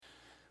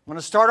I'm going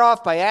to start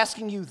off by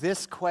asking you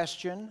this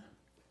question.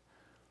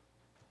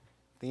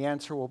 The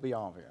answer will be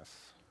obvious.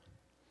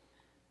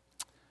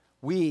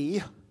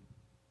 We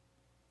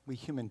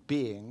human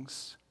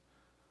beings,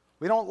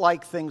 we don't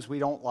like things we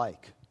don't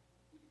like,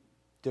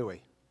 do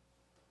we?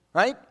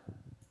 Right?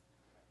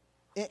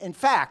 In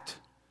fact,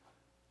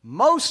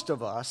 most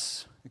of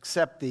us,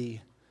 except the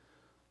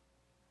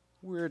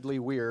weirdly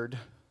weird,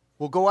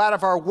 will go out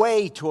of our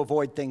way to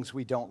avoid things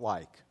we don't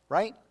like,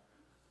 right?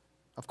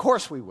 Of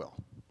course we will.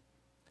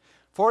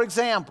 For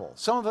example,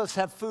 some of us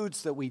have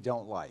foods that we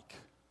don't like.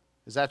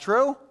 Is that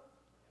true?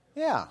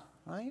 Yeah,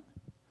 right?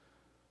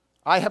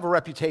 I have a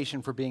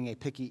reputation for being a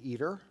picky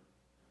eater.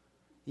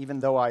 Even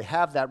though I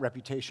have that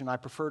reputation, I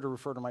prefer to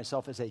refer to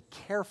myself as a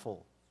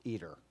careful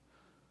eater.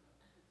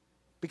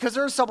 Because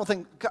there are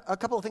a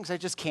couple of things I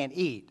just can't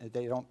eat.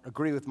 They don't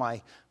agree with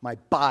my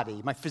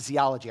body, my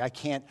physiology. I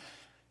can't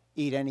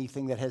eat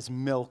anything that has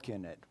milk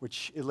in it,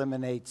 which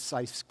eliminates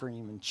ice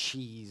cream and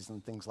cheese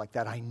and things like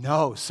that. I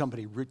know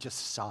somebody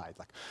just sighed,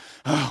 like,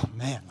 oh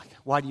man, like,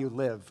 why do you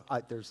live?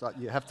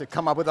 You have to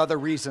come up with other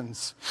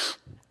reasons.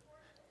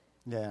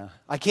 Yeah,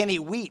 I can't eat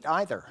wheat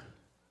either.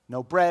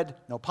 No bread,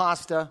 no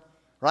pasta,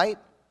 right?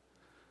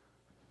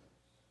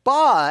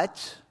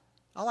 But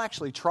I'll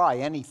actually try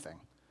anything.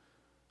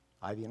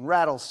 I've eaten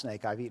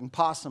rattlesnake, I've eaten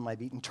possum,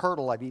 I've eaten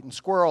turtle, I've eaten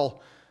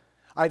squirrel.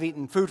 I've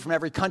eaten food from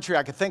every country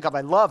I could think of.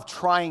 I love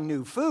trying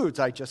new foods.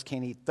 I just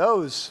can't eat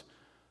those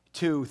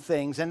two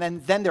things. And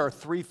then there are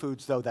three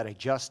foods, though, that I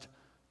just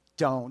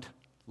don't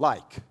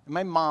like. And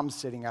my mom's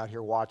sitting out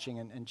here watching,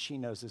 and she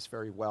knows this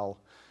very well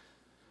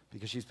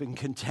because she's been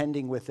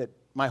contending with it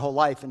my whole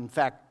life. In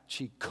fact,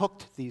 she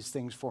cooked these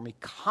things for me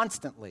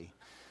constantly.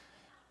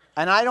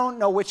 And I don't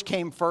know which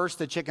came first,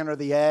 the chicken or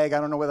the egg. I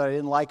don't know whether I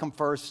didn't like them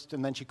first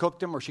and then she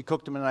cooked them, or she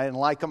cooked them and I didn't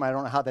like them. I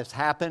don't know how this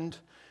happened.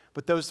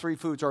 But those three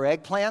foods are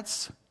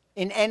eggplants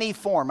in any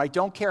form. I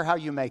don't care how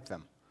you make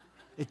them.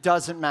 It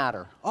doesn't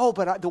matter. Oh,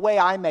 but the way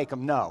I make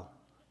them, no.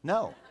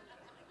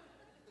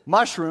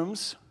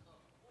 Mushrooms,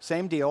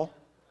 same deal.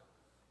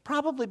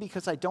 Probably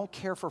because I don't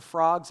care for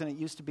frogs, and it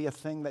used to be a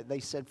thing that they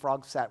said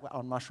frogs sat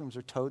on mushrooms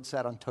or toads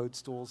sat on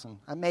toadstools,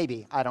 and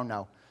maybe, I don't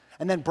know.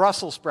 And then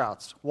Brussels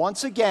sprouts.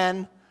 Once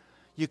again,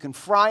 you can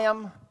fry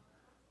them,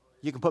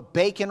 you can put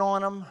bacon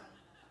on them,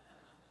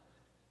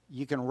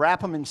 you can wrap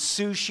them in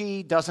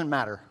sushi, doesn't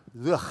matter.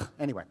 Ugh.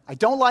 Anyway, I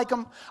don't like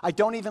them. I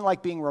don't even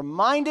like being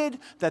reminded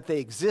that they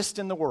exist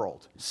in the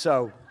world.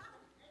 So,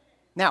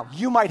 now,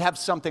 you might have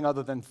something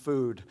other than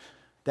food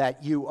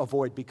that you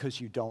avoid because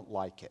you don't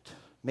like it.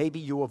 Maybe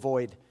you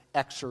avoid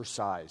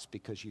exercise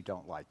because you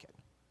don't like it.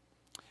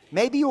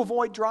 Maybe you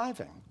avoid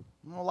driving.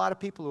 I know a lot of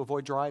people who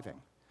avoid driving.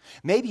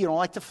 Maybe you don't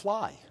like to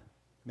fly.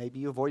 Maybe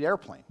you avoid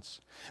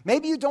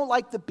airplanes.Maybe you don't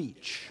like the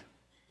beach.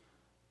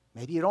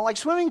 Maybe you don't like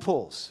swimming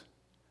pools.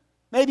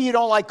 Maybe you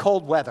don't like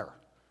cold weather.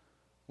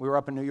 We were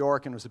up in New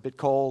York and it was a bit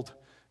cold,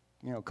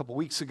 a couple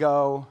weeks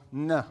ago.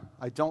 No,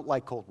 I don't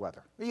like cold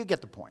weather. You get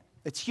the point.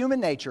 It's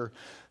human nature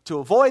to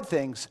avoid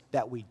things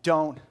that we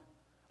don't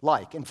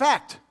like. In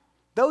fact,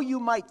 though you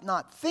might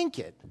not think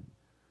it,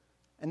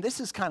 and this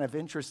is kind of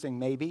interesting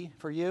maybe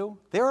for you,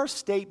 there are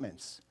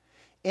statements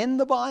in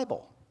the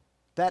Bible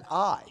that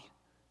I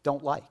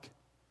don't like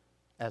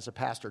as a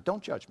pastor.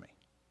 Don't judge me.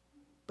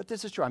 But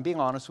this is true. I'm being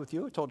honest with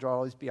you. I told you I'll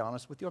always be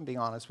honest with you. I'm being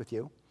honest with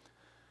you.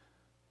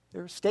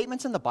 There are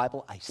statements in the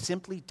Bible I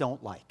simply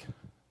don't like.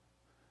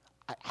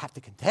 I have to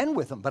contend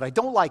with them, but I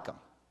don't like them.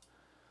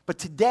 But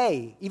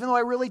today, even though I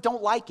really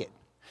don't like it,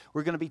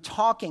 we're going to be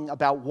talking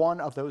about one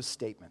of those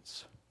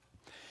statements.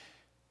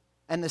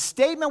 And the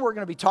statement we're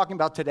going to be talking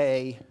about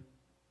today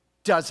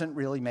doesn't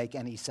really make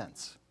any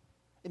sense.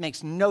 It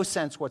makes no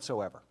sense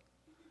whatsoever.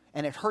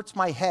 And it hurts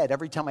my head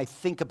every time I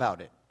think about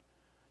it.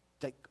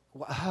 Like,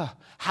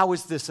 how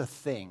is this a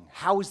thing?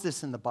 How is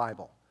this in the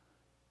Bible?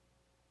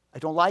 I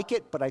don't like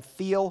it, but I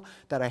feel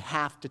that I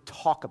have to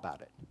talk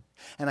about it.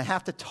 And I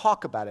have to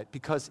talk about it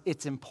because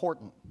it's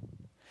important.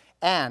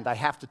 And I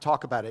have to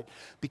talk about it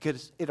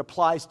because it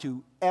applies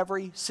to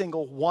every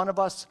single one of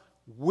us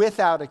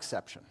without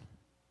exception.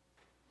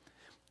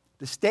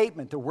 The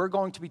statement that we're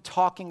going to be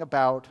talking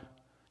about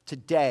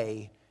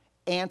today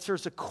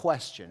answers a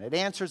question. It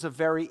answers a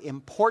very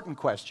important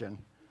question,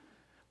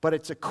 but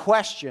it's a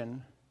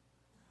question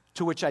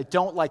to which I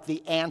don't like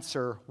the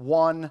answer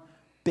one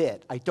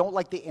bit. I don't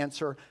like the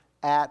answer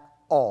at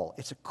all.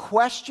 It's a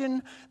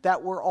question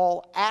that we're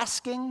all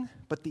asking,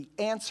 but the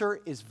answer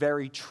is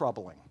very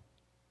troubling.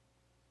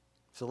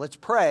 So let's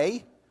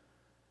pray,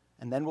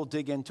 and then we'll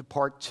dig into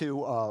part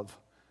 2 of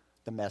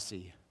the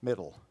messy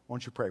middle.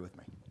 Won't you pray with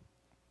me?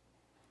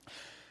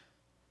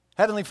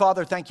 Heavenly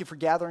Father, thank you for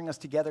gathering us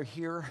together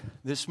here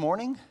this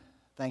morning.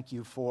 Thank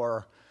you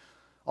for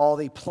all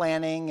the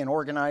planning and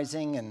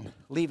organizing and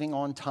leaving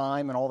on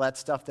time and all that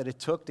stuff that it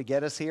took to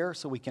get us here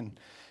so we can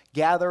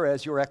gather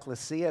as your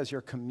ecclesia, as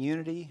your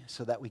community,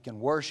 so that we can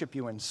worship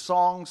you in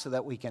song, so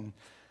that we can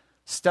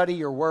study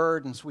your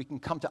word, and so we can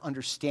come to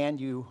understand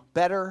you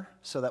better,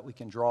 so that we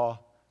can draw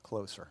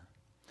closer.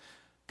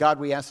 God,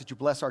 we ask that you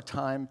bless our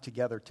time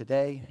together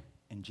today.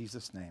 In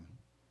Jesus' name,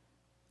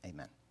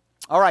 Amen.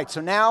 All right,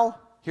 so now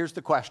here's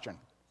the question.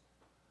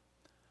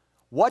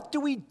 What do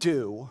we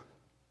do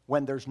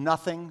when there's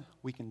nothing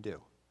we can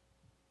do?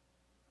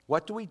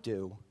 What do we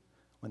do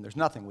when there's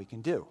nothing we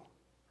can do?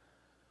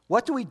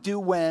 What do we do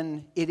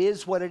when it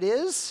is what it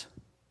is,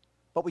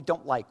 but we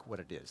don't like what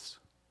it is?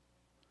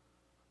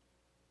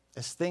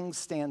 As things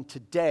stand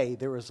today,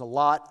 there is a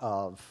lot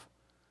of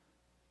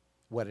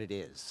what it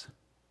is.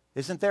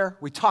 Isn't there?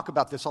 We talk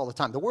about this all the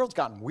time. The world's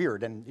gotten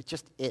weird, and it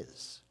just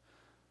is.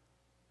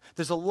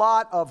 There's a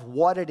lot of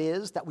what it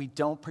is that we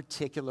don't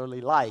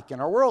particularly like in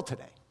our world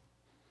today.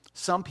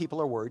 Some people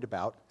are worried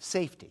about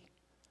safety,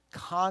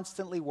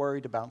 constantly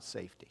worried about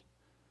safety.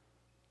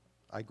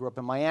 I grew up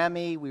in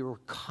Miami. We were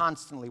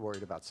constantly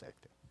worried about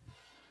safety.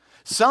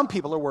 Some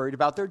people are worried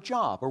about their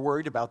job, or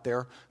worried about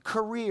their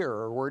career,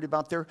 or worried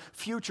about their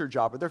future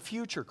job or their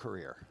future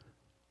career.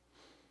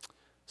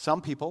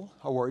 Some people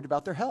are worried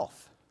about their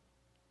health.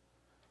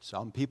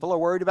 Some people are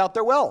worried about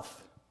their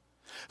wealth.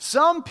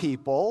 Some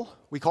people,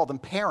 we call them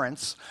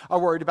parents, are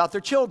worried about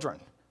their children.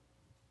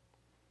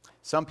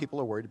 Some people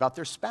are worried about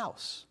their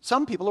spouse.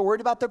 Some people are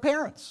worried about their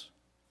parents.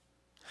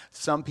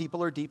 Some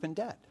people are deep in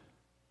debt.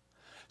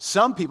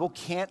 Some people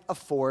can't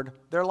afford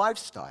their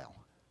lifestyle.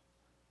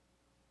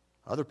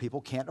 Other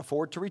people can't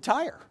afford to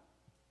retire.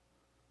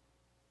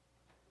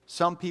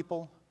 Some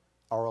people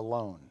are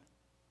alone.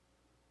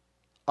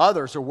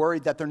 Others are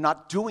worried that they're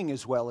not doing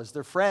as well as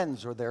their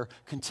friends or their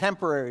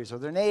contemporaries or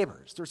their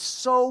neighbors. There's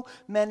so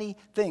many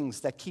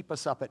things that keep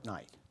us up at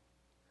night.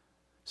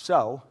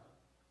 So,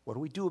 what do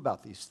we do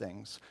about these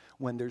things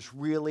when there's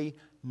really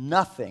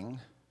nothing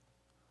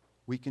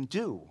we can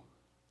do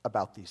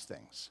about these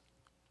things?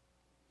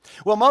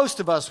 Well,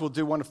 most of us will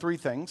do one of three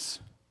things.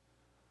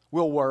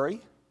 We'll worry,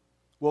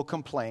 we'll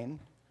complain,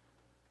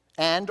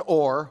 and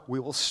or we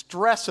will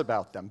stress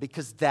about them,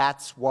 because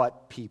that's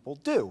what people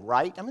do,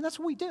 right? I mean, that's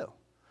what we do.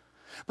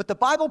 But the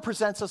Bible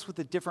presents us with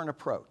a different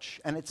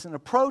approach, and it's an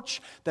approach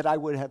that I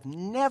would have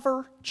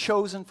never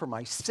chosen for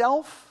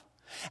myself,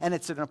 and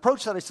it's an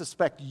approach that I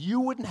suspect you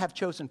wouldn't have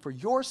chosen for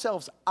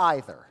yourselves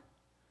either.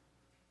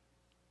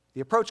 The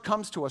approach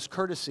comes to us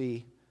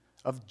courtesy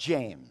of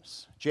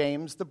James,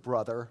 the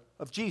brother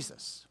of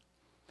Jesus.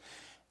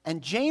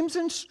 And James'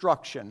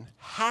 instruction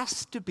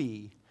has to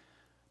be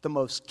the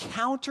most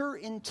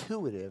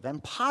counterintuitive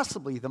and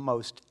possibly the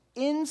most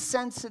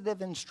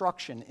insensitive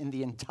instruction in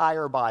the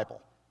entire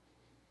Bible.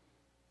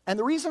 And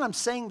the reason I'm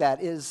saying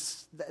that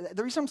it's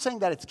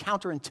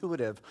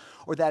counterintuitive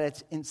or that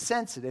it's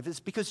insensitive is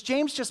because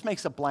James just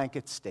makes a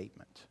blanket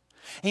statement.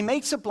 He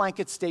makes a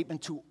blanket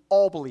statement to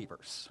all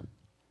believers,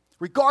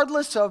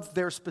 regardless of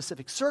their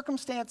specific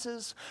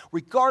circumstances,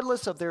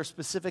 regardless of their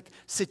specific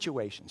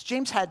situations.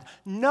 James had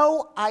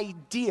no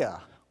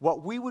idea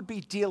what we would be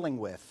dealing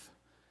with,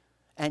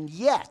 and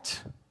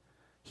yet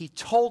he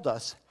told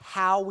us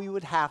how we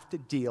would have to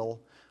deal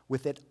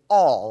with it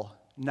all,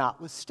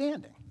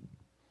 notwithstanding.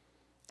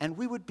 And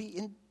we would be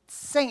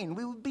insane,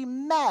 we would be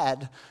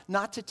mad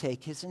not to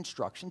take his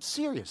instruction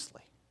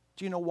seriously.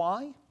 Do you know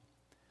why?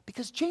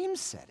 Because James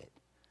said it.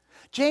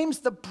 James,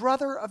 the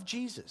brother of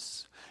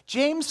Jesus.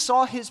 James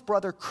saw his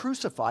brother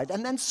crucified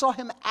and then saw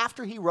him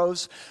after he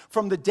rose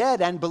from the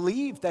dead and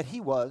believed that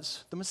he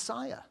was the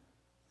Messiah.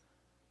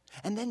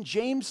 And then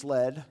James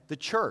led the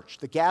church,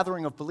 the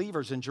gathering of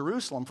believers in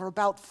Jerusalem, for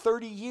about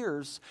 30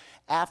 years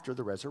after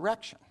the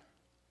resurrection.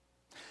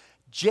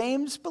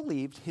 James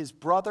believed his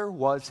brother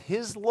was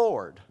his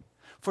Lord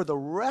for the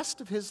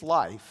rest of his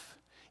life,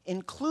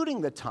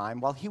 including the time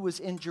while he was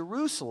in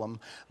Jerusalem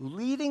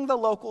leading the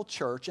local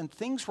church and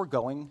things were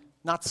going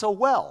not so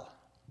well.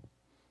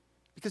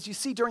 Because you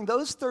see, during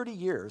those 30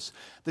 years,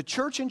 the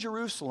church in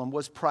Jerusalem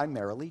was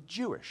primarily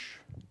Jewish.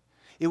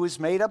 It was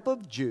made up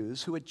of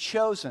Jews who had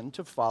chosen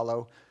to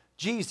follow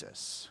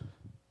Jesus.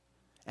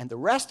 And the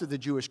rest of the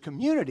Jewish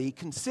community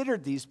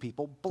considered these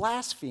people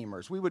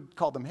blasphemers. We would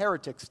call them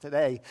heretics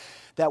today.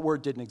 That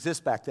word didn't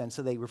exist back then,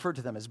 so they referred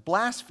to them as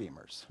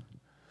blasphemers.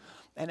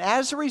 And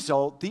as a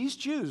result, these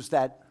Jews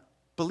that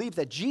believed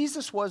that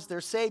Jesus was their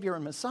Savior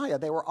and Messiah,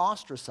 they were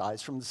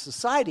ostracized from the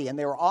society and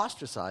they were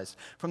ostracized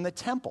from the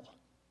temple.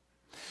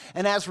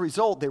 And as a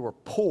result, they were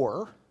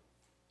poor,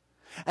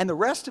 and the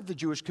rest of the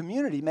Jewish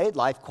community made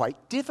life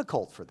quite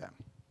difficult for them.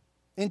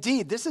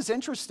 Indeed, this is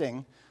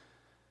interesting.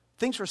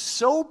 Things were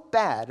so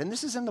bad, and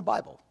this is in the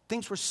Bible,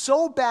 things were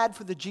so bad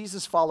for the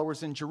Jesus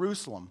followers in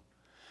Jerusalem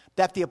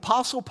that the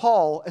Apostle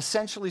Paul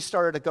essentially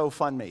started a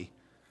GoFundMe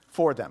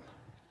for them.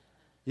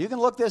 You can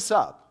look this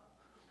up.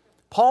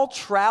 Paul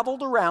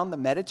traveled around the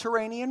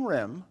Mediterranean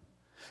rim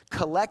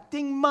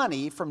collecting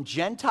money from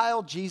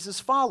Gentile Jesus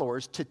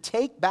followers to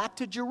take back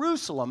to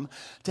Jerusalem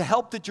to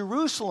help the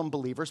Jerusalem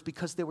believers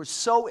because they were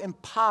so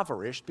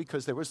impoverished,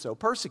 because they were so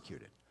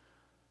persecuted.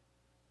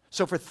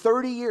 So for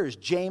 30 years,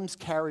 James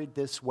carried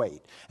this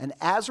weight. And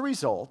as a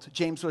result,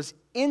 James was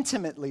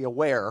intimately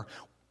aware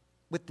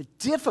with the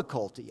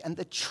difficulty and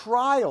the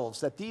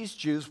trials that these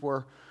Jews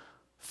were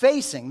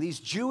facing, these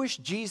Jewish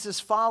Jesus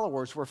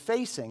followers were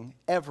facing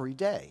every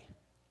day.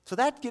 So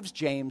that gives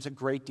James a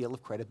great deal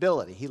of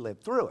credibility. He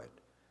lived through it.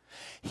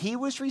 He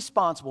was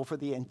responsible for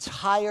the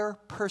entire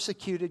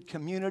persecuted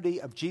community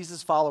of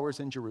Jesus' followers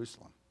in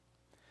Jerusalem.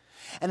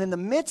 And in the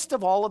midst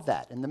of all of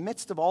that, in the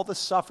midst of all the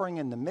suffering,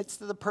 in the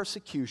midst of the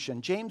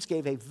persecution, James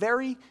gave a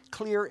very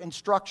clear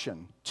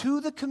instruction to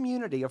the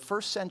community of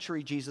first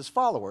century Jesus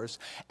followers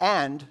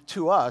and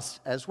to us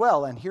as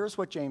well. And here's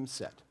what James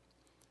said.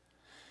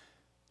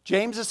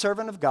 James, a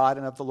servant of God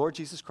and of the Lord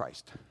Jesus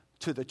Christ,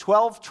 to the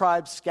 12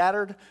 tribes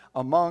scattered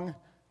among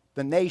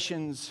the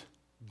nations,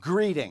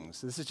 greetings.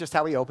 This is just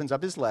how he opens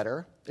up his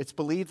letter. It's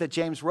believed that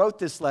James wrote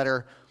this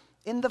letter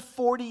in the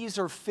 40s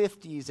or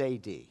 50s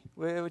AD,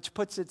 which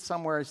puts it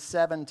somewhere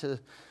 7 to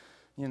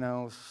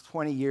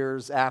 20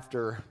 years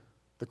after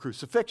the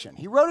crucifixion.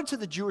 He wrote it to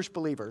the Jewish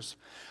believers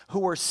who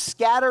were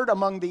scattered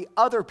among the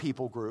other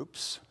people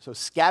groups. So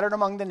scattered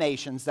among the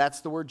nations,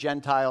 that's the word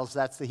Gentiles,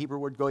 that's the Hebrew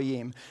word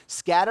goyim,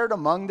 scattered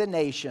among the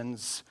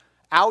nations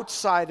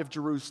outside of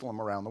Jerusalem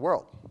around the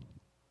world.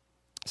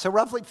 So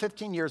roughly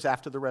 15 years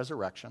after the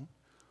resurrection,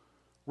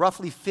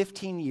 roughly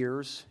 15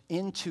 years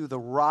into the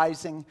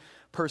rising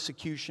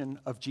persecution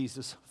of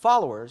Jesus'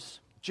 followers,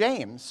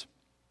 James,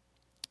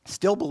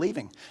 still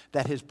believing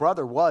that his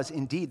brother was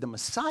indeed the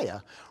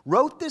Messiah,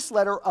 wrote this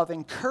letter of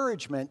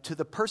encouragement to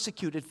the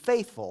persecuted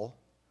faithful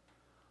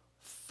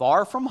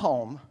far from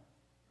home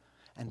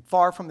and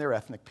far from their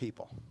ethnic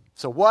people.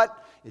 So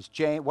what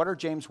are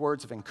James'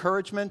 words of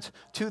encouragement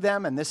to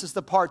them? And this is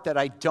the part that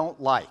I don't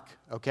like,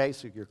 okay?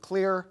 So you're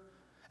clear.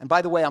 And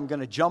by the way, I'm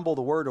going to jumble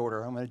the word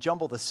order. I'm going to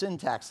jumble the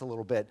syntax a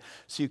little bit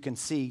so you can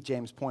see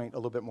James' point a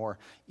little bit more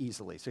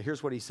easily. So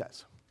here's what he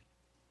says.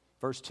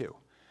 Verse 2.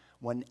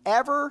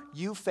 Whenever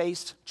you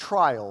face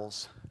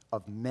trials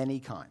of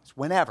many kinds,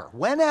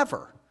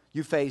 whenever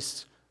you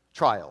face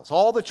trials,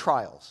 all the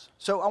trials.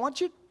 So I want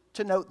you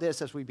to note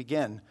this as we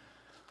begin.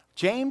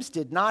 James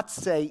did not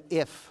say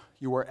if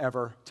you were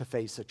ever to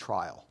face a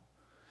trial.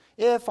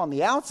 If on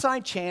the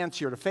outside chance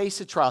you're to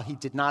face a trial, he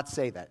did not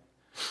say that.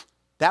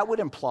 That would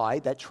imply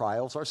that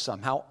trials are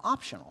somehow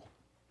optional.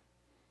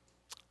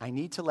 I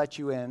need to let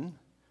you in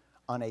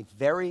on a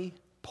very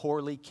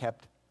poorly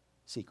kept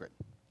secret.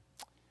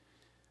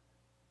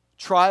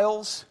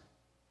 Trials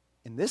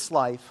in this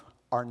life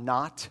are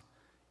not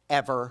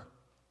ever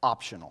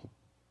optional.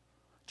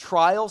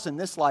 Trials in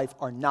this life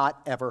are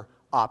not ever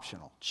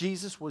optional.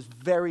 Jesus was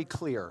very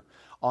clear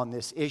on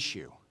this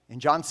issue. In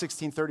John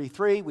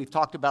 16:33, we've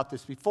talked about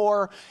this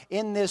before.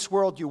 In this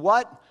world, you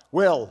what?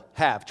 Will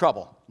have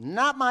trouble.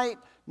 Not might,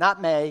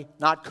 not may,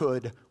 not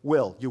could,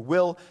 will. You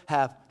will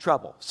have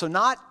trouble. So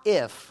not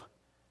if,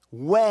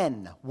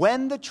 when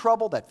the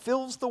trouble that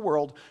fills the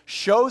world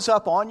shows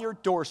up on your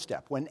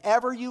doorstep,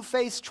 whenever you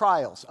face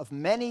trials of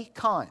many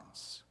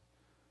kinds.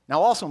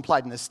 Now also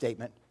implied in this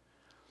statement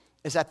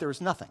is that there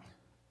is nothing.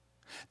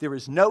 There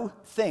is no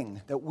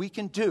thing that we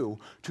can do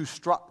to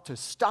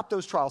stop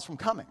those trials from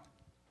coming.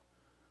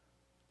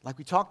 Like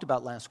we talked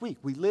about last week,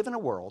 we live in a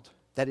world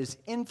that is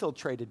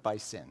infiltrated by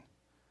sin.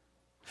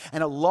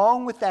 And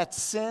along with that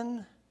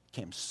sin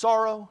came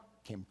sorrow,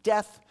 came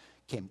death,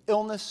 came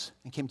illness,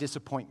 and came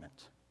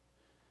disappointment.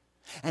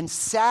 And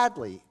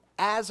sadly,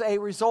 as a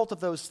result of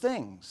those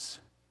things,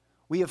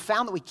 we have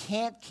found that we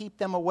can't keep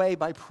them away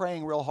by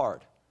praying real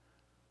hard,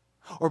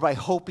 or by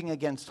hoping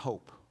against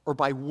hope, or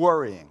by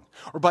worrying,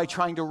 or by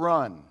trying to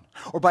run,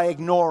 or by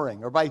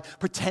ignoring, or by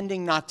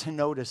pretending not to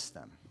notice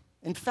them.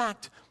 In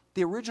fact,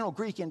 the original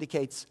Greek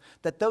indicates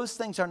that those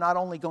things are not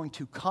only going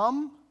to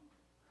come,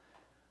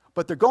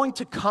 but they're going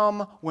to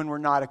come when we're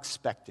not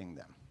expecting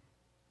them.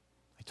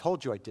 I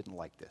told you I didn't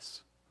like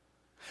this.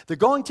 They're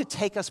going to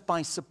take us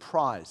by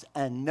surprise,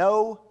 and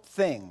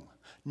nothing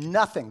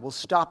will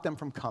stop them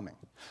from coming.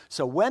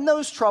 So when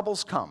those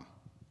troubles come,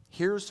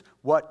 here's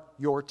what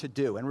you're to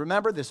do. And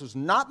remember, this was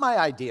not my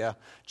idea.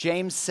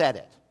 James said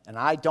it, and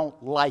I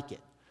don't like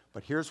it.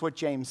 But here's what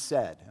James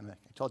said. And I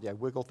told you I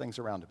wiggle things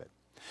around a bit.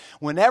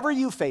 Whenever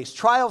you face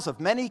trials of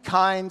many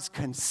kinds,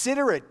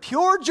 consider it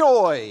pure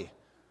joy,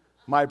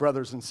 my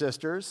brothers and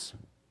sisters.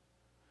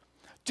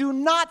 Do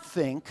not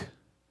think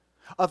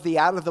of the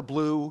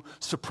out-of-the-blue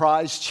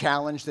surprise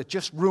challenge that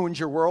just ruins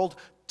your world.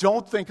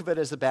 Don't think of it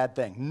as a bad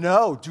thing.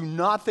 No, do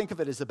not think of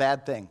it as a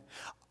bad thing.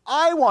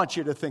 I want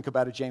you to think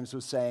about it, James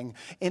was saying,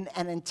 in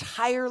an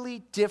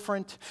entirely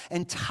different,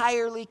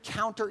 entirely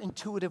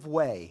counterintuitive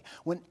way.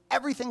 When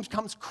everything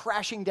comes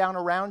crashing down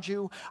around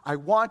you, I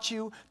want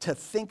you to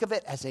think of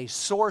it as a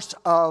source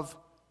of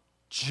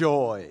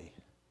joy.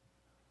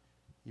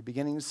 You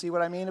beginning to see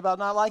what I mean about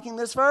not liking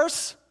this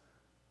verse?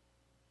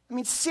 I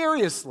mean,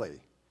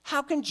 seriously,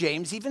 how can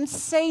James even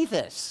say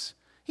this?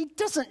 He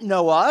doesn't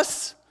know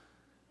us.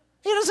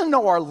 He doesn't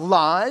know our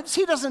lives.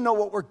 He doesn't know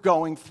what we're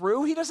going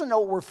through. He doesn't know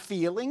what we're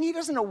feeling. He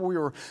doesn't know what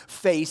we're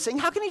facing.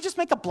 How can he just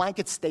make a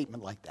blanket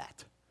statement like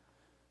that?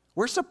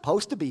 We're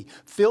supposed to be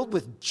filled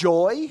with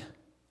joy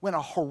when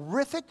a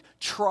horrific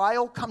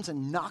trial comes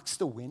and knocks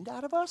the wind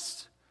out of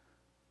us?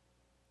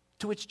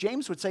 To which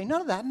James would say,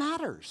 none of that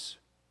matters.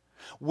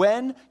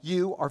 When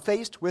you are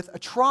faced with a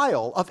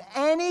trial of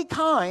any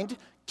kind,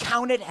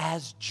 count it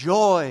as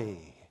joy.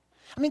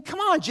 I mean, come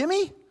on,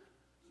 Jimmy.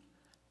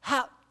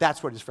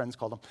 That's what his friends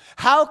called him.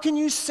 How can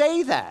you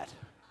say that?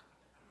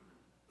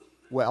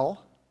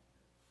 Well,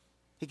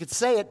 he could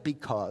say it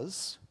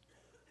because,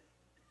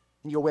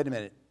 and you go, wait a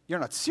minute, you're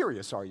not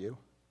serious, are you?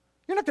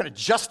 You're not going to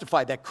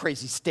justify that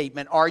crazy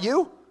statement, are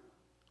you?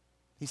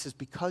 He says,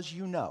 because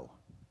you know.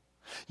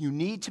 You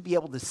need to be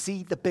able to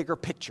see the bigger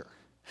picture.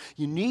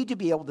 You need to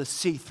be able to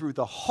see through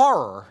the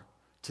horror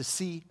to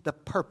see the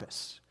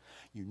purpose.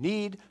 You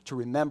need to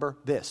remember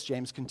this,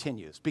 James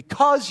continues,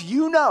 because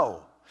you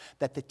know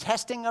that the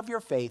testing of your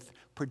faith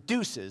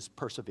produces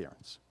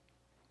perseverance.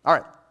 All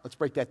right, let's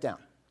break that down.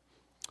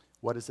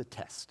 What is a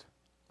test?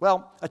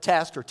 Well, a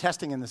test, or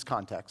testing in this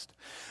context,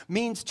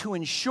 means to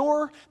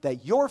ensure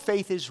that your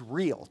faith is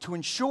real, to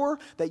ensure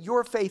that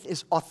your faith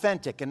is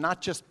authentic and not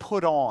just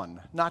put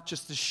on, not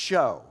just a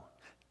show.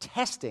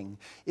 Testing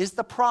is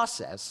the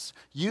process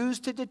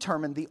used to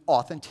determine the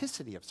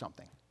authenticity of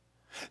something.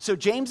 So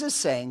James is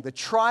saying the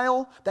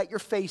trial that you're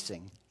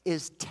facing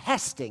is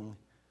testing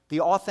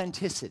the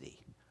authenticity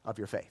of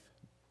your faith.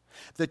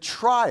 The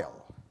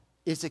trial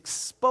is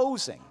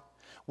exposing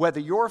whether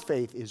your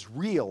faith is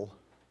real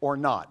or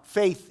not.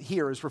 Faith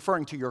here is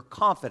referring to your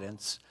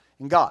confidence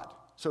in God.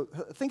 So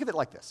think of it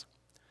like this.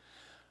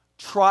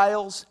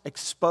 Trials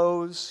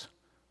expose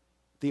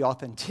the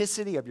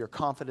authenticity of your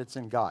confidence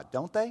in God,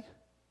 don't they?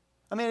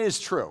 I mean, it is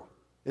true,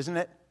 isn't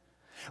it?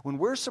 When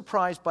we're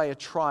surprised by a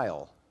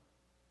trial,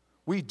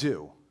 we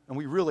do, and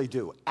we really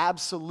do,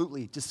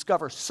 absolutely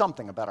discover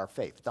something about our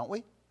faith, don't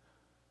we?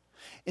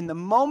 In the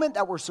moment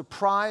that we're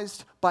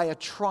surprised by a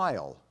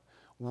trial,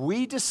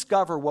 we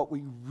discover what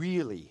we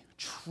really,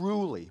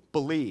 truly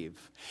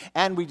believe,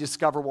 and we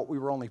discover what we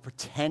were only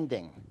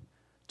pretending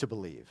to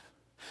believe.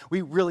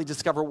 We really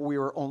discover what we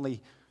were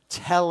only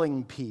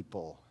telling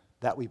people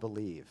that we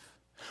believe,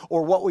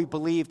 or what we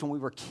believed when we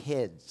were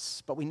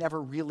kids, but we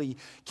never really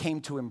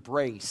came to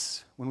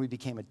embrace when we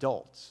became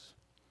adults.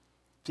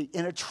 See,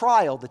 in a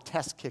trial, the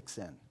test kicks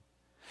in,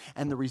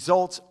 and the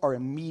results are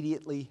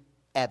immediately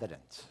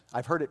evident.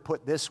 I've heard it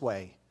put this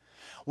way.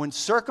 When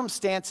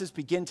circumstances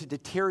begin to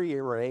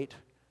deteriorate,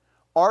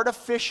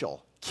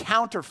 artificial,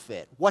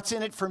 counterfeit, what's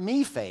in it for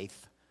me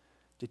faith,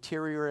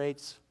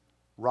 deteriorates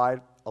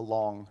right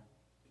along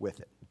with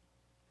it.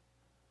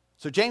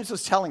 So James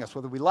was telling us,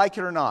 whether we like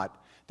it or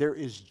not, there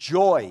is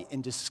joy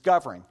in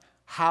discovering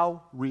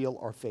how real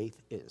our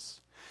faith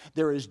is.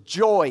 There is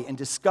joy in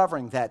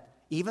discovering that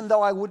even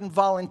though I wouldn't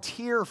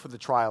volunteer for the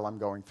trial I'm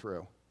going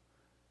through,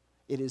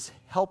 it is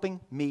helping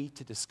me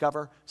to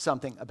discover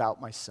something about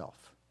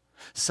myself,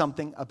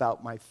 something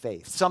about my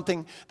faith,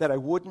 something that I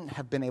wouldn't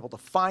have been able to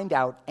find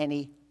out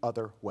any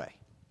other way.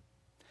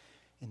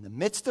 In the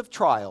midst of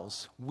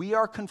trials, we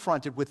are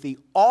confronted with the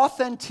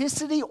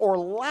authenticity or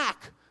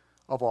lack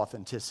of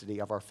authenticity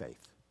of our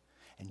faith.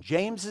 And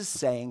James is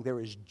saying there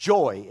is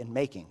joy in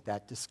making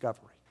that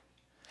discovery.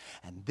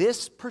 And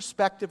this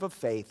perspective of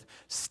faith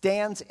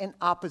stands in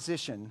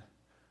opposition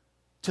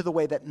to the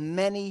way that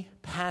many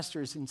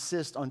pastors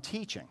insist on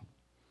teaching.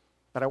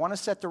 But I want to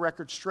set the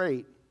record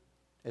straight,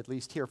 at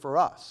least here for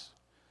us.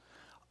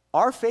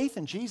 Our faith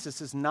in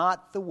Jesus is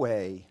not the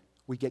way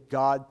we get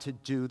God to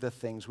do the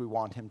things we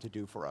want him to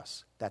do for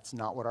us. That's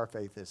not what our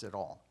faith is at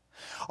all.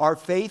 Our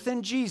faith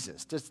in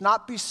Jesus does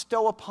not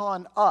bestow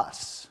upon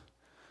us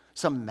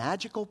some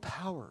magical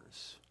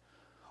powers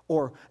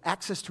or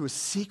access to a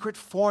secret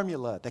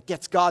formula that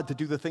gets God to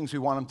do the things we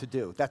want him to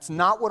do. That's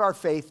not what our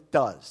faith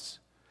does.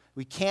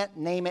 We can't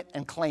name it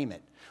and claim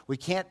it. We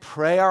can't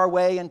pray our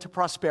way into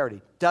prosperity.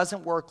 It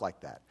doesn't work like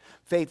that.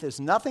 Faith is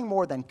nothing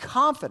more than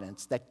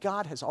confidence that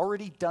God has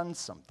already done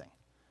something.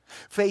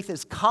 Faith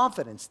is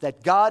confidence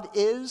that God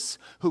is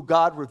who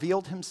God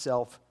revealed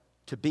himself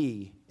to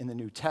be in the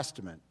New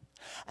Testament,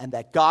 and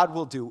that God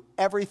will do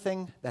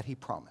everything that he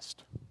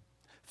promised.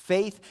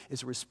 Faith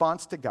is a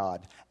response to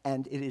God,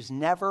 and it is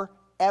never,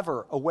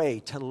 ever a way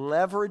to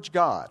leverage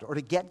God or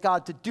to get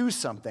God to do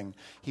something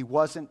he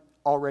wasn't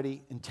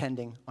already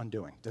intending on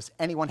doing. Does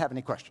anyone have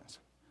any questions?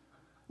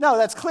 No,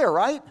 that's clear,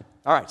 right?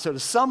 All right, so to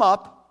sum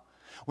up,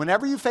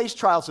 whenever you face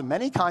trials of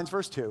many kinds,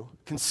 verse 2,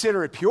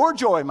 consider it pure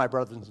joy, my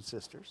brothers and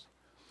sisters,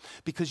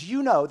 because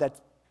you know that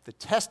the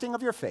testing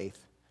of your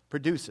faith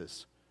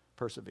produces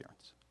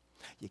perseverance.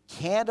 You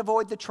can't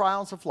avoid the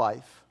trials of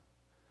life.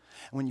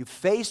 When you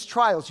face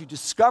trials, you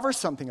discover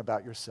something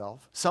about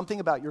yourself,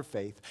 something about your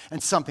faith,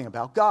 and something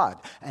about God.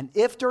 And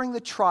if during the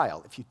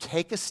trial, if you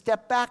take a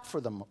step back for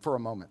a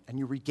moment and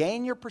you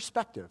regain your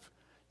perspective,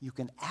 you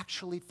can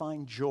actually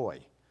find joy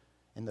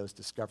in those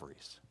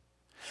discoveries.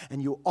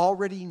 And you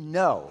already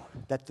know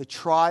that the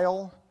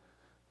trial,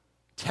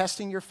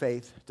 testing your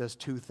faith, does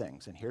two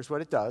things. And here's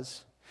what it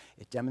does.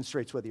 It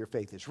demonstrates whether your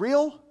faith is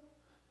real,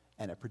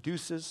 and it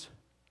produces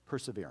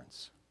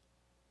perseverance.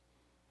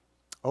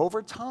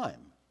 Over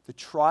time, the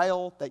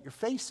trial that you're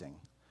facing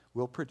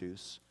will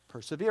produce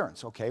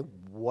perseverance. Okay,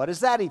 what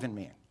does that even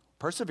mean?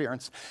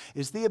 Perseverance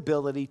is the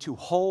ability to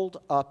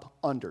hold up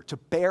under, to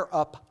bear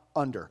up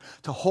under,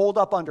 to hold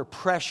up under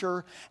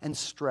pressure and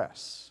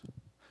stress.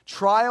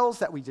 Trials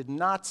that we did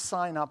not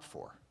sign up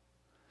for.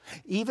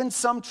 Even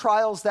some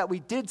trials that we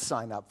did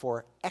sign up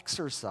for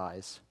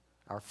exercise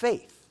our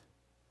faith.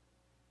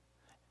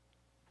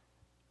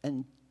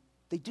 And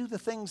they do the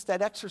things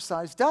that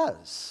exercise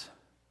does.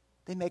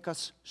 They make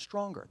us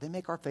stronger. They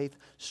make our faith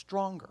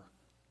stronger.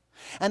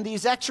 And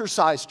these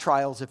exercise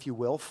trials, if you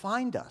will,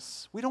 find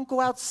us. We don't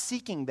go out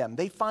seeking them.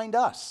 They find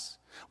us.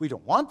 We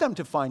don't want them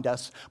to find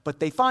us, but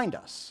they find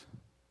us.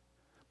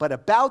 But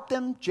about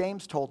them,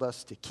 James told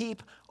us to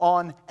keep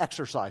on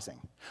exercising,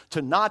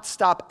 to not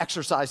stop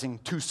exercising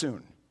too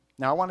soon.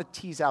 Now, I want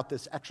to tease out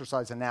this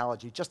exercise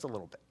analogy just a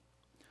little bit.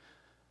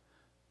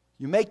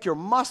 You make your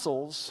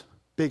muscles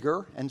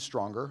bigger and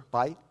stronger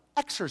by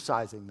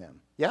exercising them,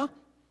 yeah?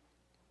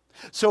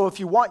 So if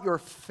you want your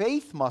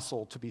faith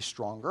muscle to be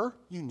stronger,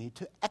 you need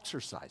to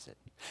exercise it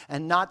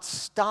and not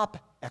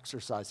stop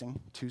exercising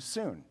too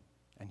soon.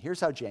 And here's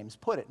how James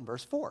put it in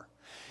verse 4.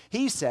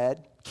 He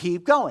said,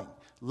 keep going.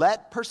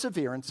 Let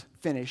perseverance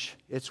finish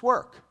its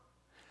work.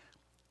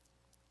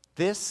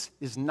 This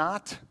is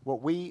not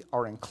what we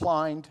are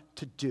inclined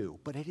to do,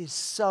 but it is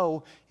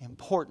so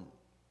important.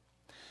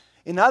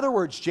 In other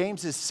words,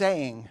 James is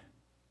saying,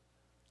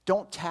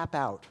 don't tap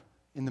out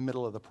in the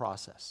middle of the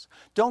process.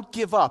 Don't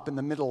give up in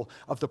the middle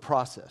of the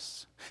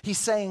process. He's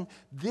saying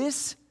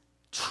this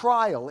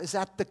trial is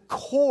at the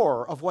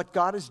core of what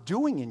God is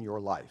doing in your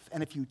life.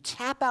 And if you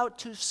tap out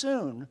too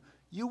soon,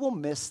 you will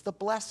miss the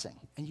blessing.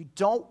 And you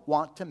don't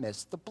want to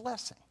miss the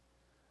blessing.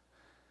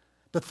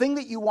 The thing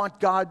that you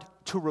want God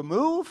to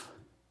remove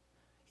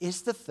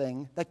is the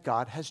thing that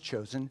God has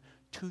chosen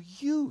to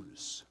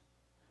use.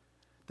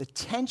 The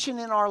tension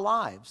in our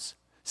lives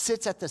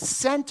sits at the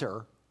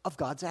center of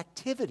God's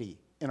activity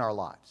in our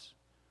lives.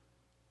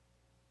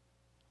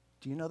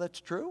 Do you know that's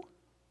true?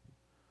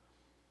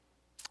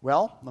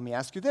 Well, let me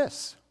ask you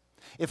this.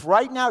 If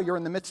right now you're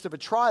in the midst of a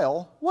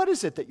trial, what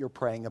is it that you're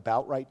praying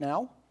about right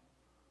now?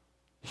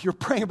 You're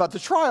praying about the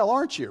trial,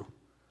 aren't you?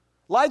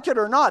 Like it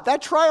or not,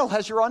 that trial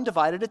has your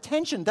undivided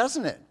attention,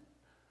 doesn't it?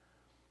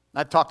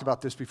 I've talked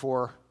about this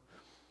before.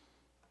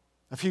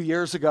 A few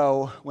years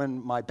ago,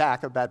 when my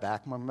back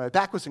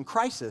was in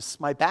crisis,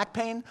 my back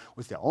pain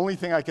was the only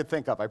thing I could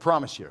think of, I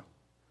promise you.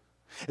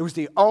 It was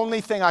the only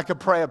thing I could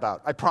pray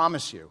about, I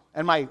promise you.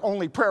 And my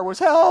only prayer was,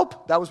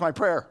 help! That was my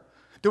prayer.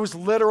 There was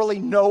literally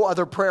no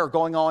other prayer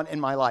going on in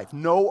my life.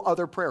 No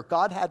other prayer.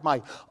 God had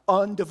my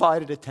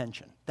undivided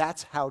attention.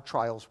 That's how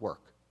trials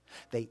work.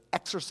 They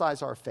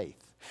exercise our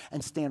faith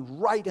and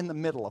stand right in the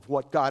middle of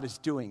what God is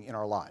doing in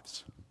our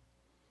lives.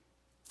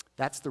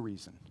 That's the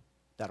reason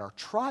that our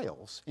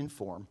trials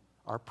inform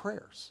our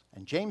prayers.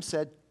 And James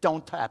said,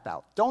 don't tap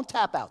out. Don't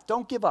tap out.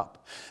 Don't give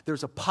up.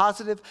 There's a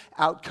positive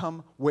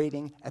outcome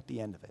waiting at the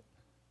end of it.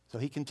 So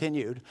he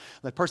continued,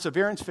 let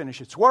perseverance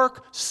finish its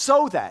work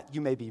so that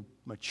you may be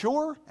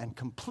mature and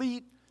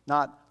complete,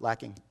 not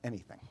lacking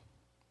anything.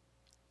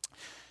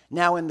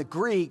 Now in the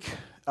Greek,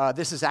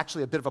 this is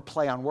actually a bit of a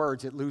play on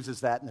words. It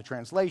loses that in the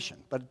translation.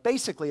 But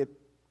basically it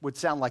would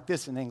sound like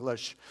this in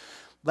English.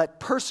 Let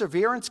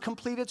perseverance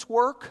complete its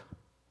work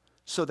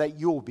so that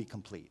you will be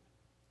complete.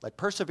 Let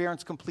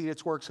perseverance complete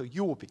its work so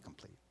you will be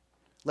complete.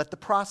 Let the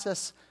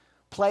process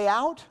play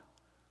out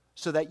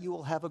so that you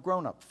will have a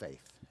grown-up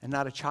faith and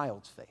not a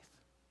child's faith.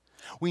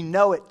 We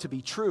know it to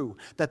be true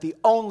that the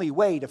only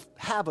way to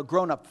have a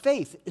grown-up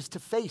faith is to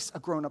face a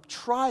grown-up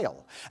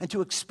trial and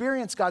to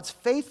experience God's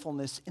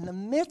faithfulness in the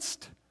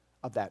midst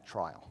of that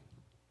trial.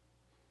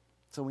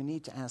 So we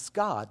need to ask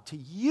God to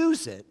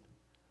use it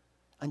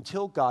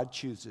until God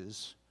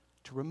chooses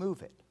to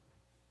remove it.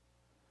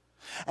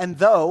 And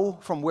though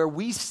from where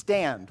we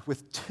stand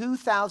with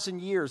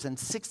 2,000 years and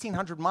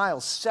 1,600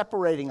 miles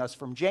separating us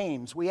from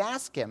James, we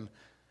ask him,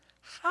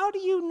 how do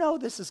you know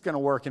this is going to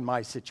work in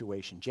my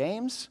situation,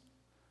 James?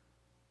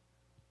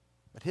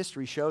 But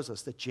history shows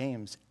us that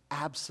James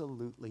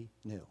absolutely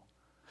knew.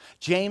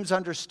 James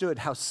understood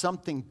how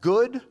something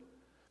good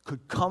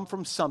could come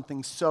from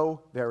something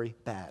so very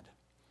bad.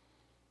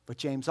 But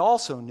James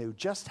also knew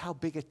just how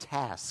big a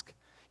task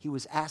he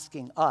was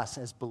asking us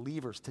as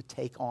believers to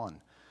take on.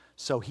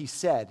 So he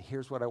said,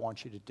 here's what I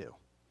want you to do.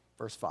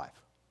 Verse 5.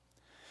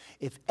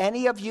 If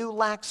any of you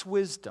lacks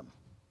wisdom,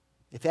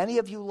 if any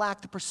of you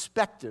lack the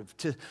perspective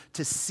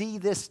to see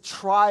this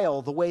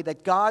trial the way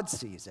that God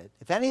sees it,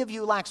 if any of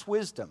you lacks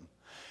wisdom,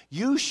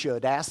 you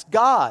should ask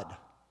God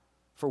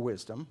for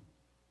wisdom,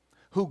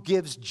 who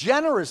gives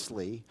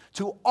generously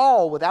to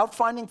all without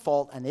finding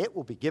fault, and it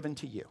will be given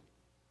to you.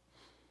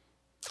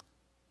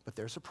 But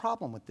there's a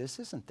problem with this,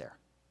 isn't there?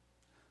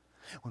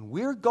 When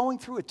we're going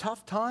through a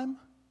tough time,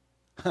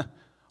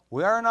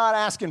 we are not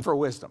asking for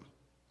wisdom.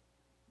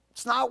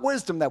 It's not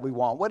wisdom that we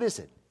want. What is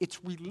it?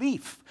 It's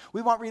relief.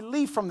 We want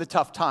relief from the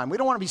tough time. We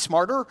don't want to be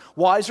smarter,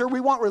 wiser. We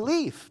want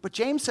relief. But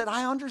James said,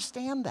 I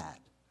understand that.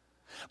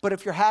 But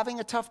if you're having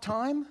a tough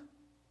time,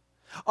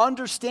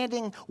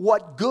 understanding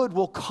what good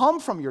will come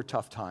from your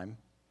tough time,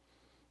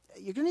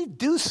 you're going to need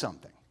to do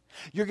something.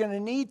 You're going to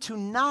need to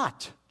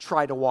not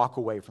try to walk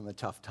away from the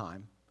tough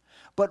time,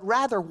 but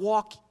rather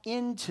walk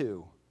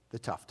into the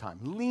tough time.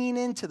 Lean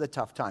into the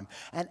tough time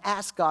and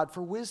ask God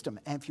for wisdom.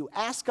 And if you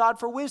ask God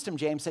for wisdom,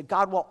 James said,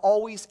 God will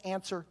always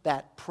answer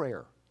that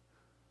prayer.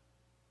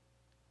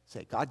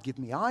 Say, God, give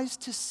me eyes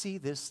to see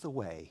this the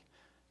way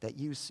that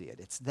you see it.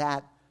 It's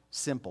that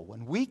simple.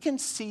 When we can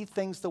see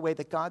things the way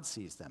that God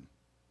sees them,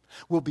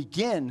 we'll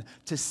begin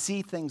to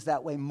see things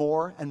that way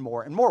more and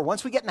more and more.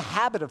 Once we get in the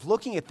habit of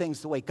looking at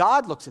things the way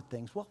God looks at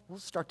things, well, we'll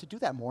start to do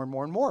that more and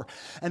more and more.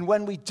 And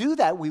when we do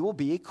that, we will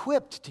be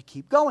equipped to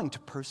keep going, to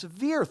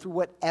persevere through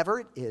whatever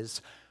it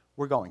is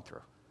we're going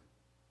through.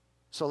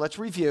 So let's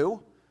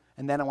review,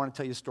 and then I want to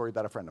tell you a story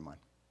about a friend of mine.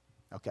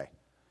 Okay,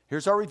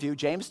 here's our review.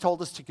 James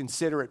told us to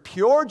consider it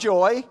pure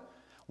joy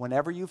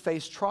whenever you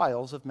face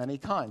trials of many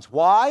kinds.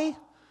 Why?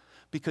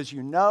 Because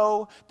you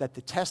know that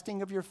the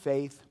testing of your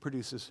faith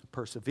produces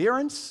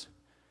perseverance.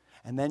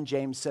 And then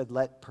James said,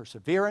 let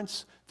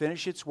perseverance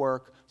finish its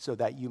work so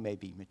that you may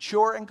be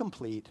mature and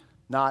complete,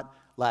 not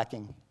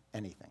lacking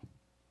anything.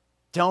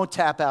 Don't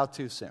tap out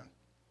too soon.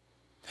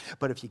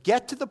 But if you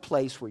get to the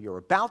place where you're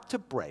about to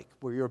break,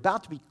 where you're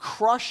about to be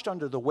crushed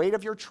under the weight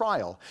of your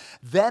trial,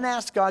 then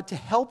ask God to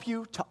help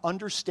you to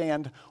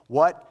understand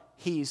what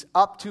he's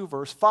up to.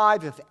 Verse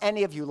 5, if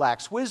any of you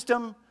lacks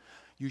wisdom,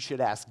 you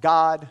should ask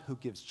God, who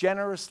gives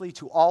generously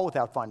to all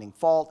without finding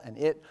fault, and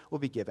it will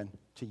be given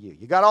to you.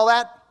 You got all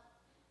that?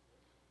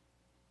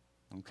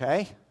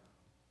 Okay.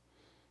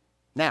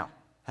 Now,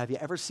 have you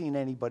ever seen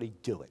anybody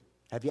do it?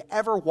 Have you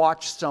ever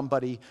watched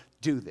somebody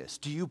do this?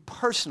 Do you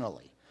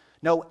personally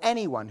know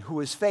anyone who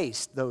has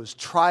faced those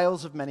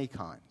trials of many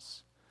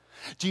kinds?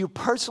 Do you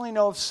personally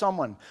know of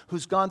someone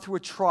who's gone through a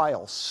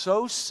trial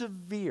so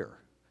severe,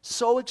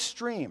 so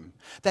extreme,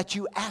 that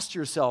you asked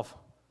yourself,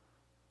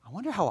 I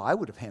wonder how I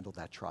would have handled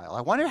that trial.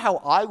 I wonder how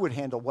I would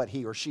handle what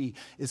he or she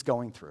is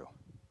going through.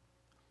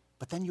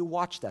 But then you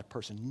watch that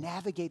person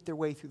navigate their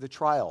way through the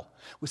trial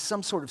with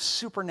some sort of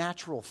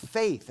supernatural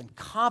faith and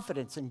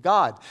confidence in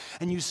God.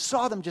 And you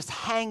saw them just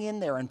hang in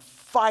there and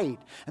fight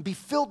and be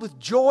filled with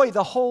joy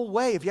the whole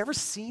way. Have you ever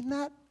seen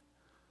that?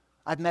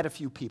 I've met a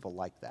few people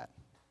like that.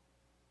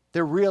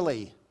 They're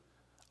really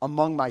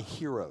among my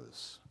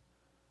heroes.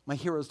 My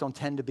heroes don't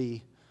tend to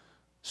be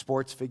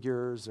sports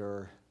figures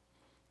or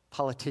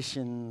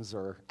politicians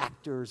or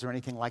actors or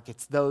anything like it.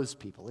 It's those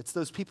people. It's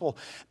those people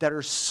that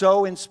are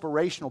so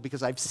inspirational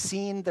because I've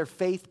seen their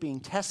faith being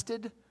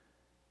tested,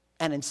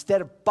 and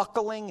instead of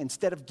buckling,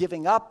 instead of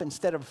giving up,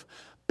 instead of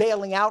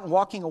bailing out and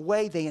walking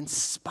away, they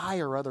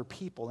inspire other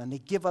people and they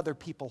give other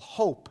people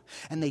hope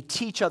and they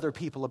teach other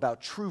people about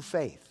true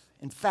faith.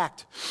 In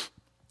fact,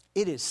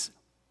 it is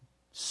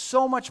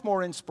so much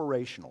more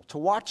inspirational to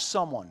watch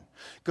someone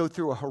go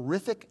through a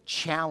horrific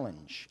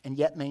challenge and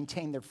yet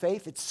maintain their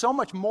faith. It's so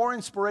much more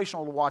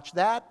inspirational to watch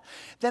that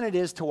than it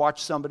is to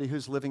watch somebody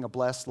who's living a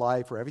blessed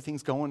life where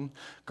everything's going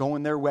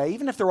their way.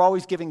 Even if they're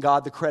always giving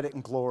God the credit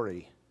and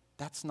glory,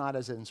 that's not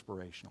as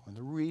inspirational. And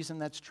the reason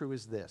that's true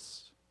is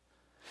this.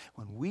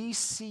 When we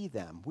see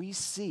them, we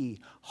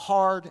see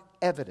hard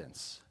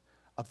evidence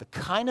of the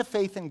kind of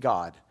faith in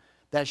God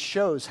that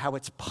shows how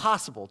it's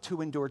possible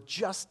to endure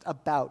just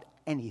about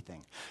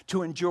anything,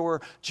 to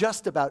endure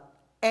just about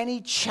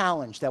any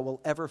challenge that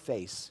we'll ever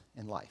face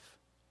in life.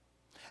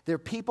 They're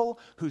people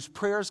whose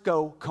prayers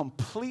go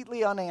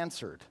completely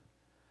unanswered,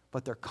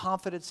 but their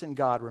confidence in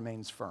God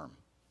remains firm.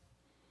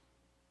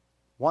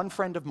 One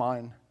friend of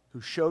mine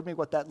who showed me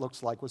what that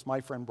looks like was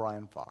my friend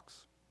Brian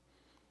Fox.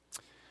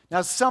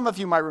 Now, some of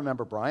you might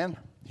remember Brian.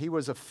 He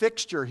was a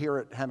fixture here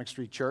at Hammock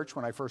Street Church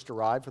when I first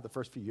arrived for the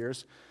first few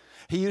years.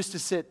 He used to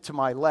sit to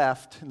my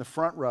left in the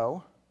front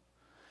row,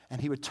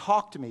 and he would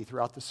talk to me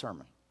throughout the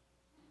sermon.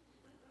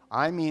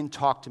 I mean,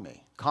 talk to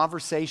me.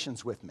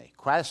 Conversations with me.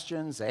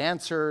 Questions,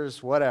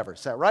 answers, whatever.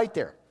 Sat right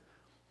there.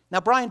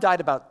 Now, Brian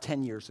died about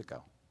 10 years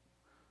ago.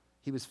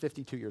 He was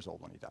 52 years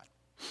old when he died.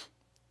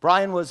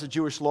 Brian was a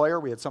Jewish lawyer.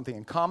 We had something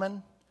in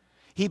common.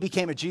 He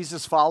became a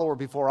Jesus follower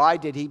before I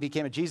did. He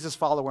became a Jesus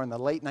follower in the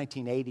late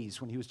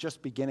 1980s when he was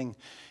just beginning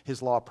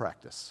his law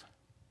practice.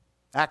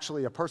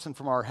 Actually, a person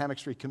from our Hammock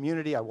Street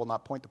community, I will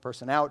not point the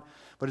person out,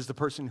 but is the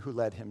person who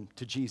led him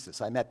to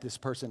Jesus. I met this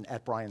person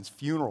at Brian's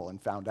funeral and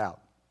found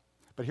out.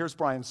 But here's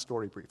Brian's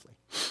story briefly.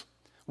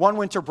 One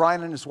winter,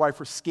 Brian and his wife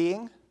were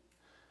skiing,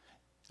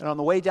 and on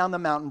the way down the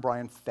mountain,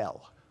 Brian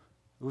fell.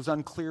 It was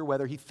unclear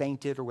whether he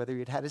fainted or whether he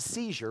had had a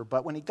seizure,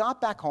 but when he got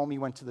back home, he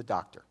went to the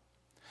doctor.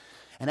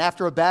 And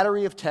after a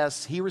battery of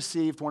tests, he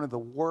received one of the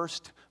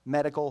worst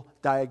medical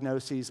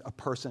diagnoses a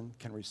person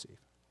can receive.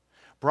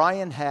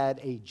 Brian had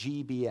a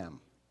GBM.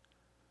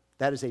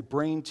 That is a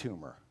brain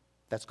tumor.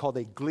 That's called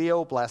a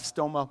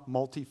glioblastoma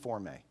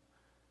multiforme.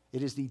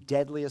 It is the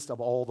deadliest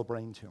of all the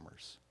brain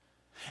tumors.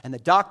 And the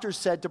doctors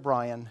said to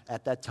Brian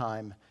at that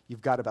time,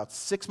 you've got about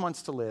 6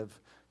 months to live.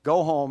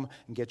 Go home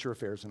and get your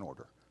affairs in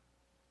order.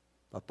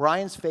 But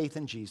Brian's faith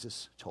in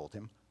Jesus told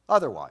him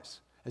otherwise.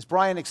 As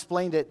Brian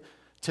explained it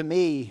to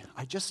me,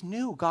 I just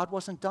knew God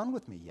wasn't done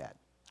with me yet.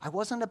 I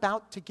wasn't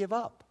about to give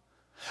up.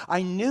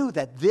 I knew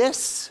that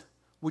this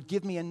would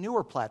give me a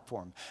newer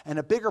platform and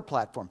a bigger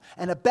platform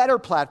and a better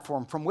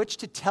platform from which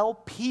to tell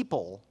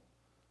people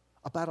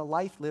about a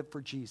life lived for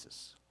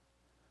Jesus.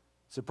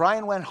 So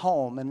Brian went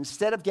home, and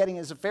instead of getting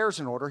his affairs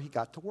in order, he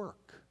got to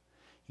work.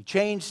 He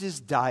changed his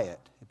diet.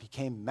 It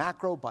became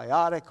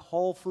macrobiotic,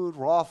 whole food,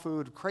 raw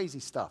food, crazy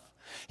stuff.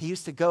 He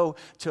used to go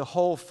to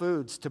Whole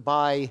Foods to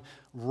buy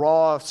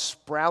raw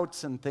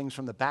sprouts and things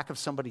from the back of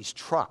somebody's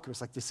truck. It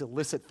was like this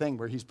illicit thing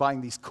where he's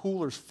buying these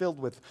coolers filled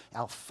with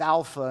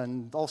alfalfa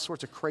and all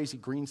sorts of crazy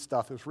green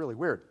stuff. It was really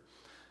weird.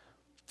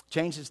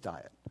 Changed his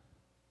diet.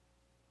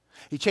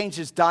 He changed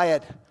his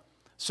diet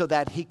so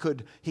that he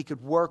could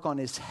work on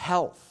his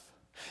health.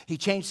 He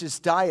changed his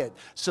diet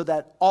so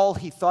that all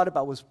he thought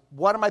about was,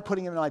 what am I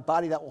putting in my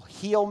body that will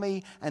heal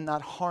me and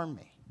not harm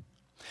me?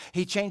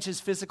 He changed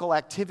his physical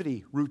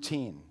activity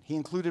routine. He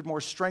included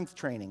more strength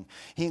training.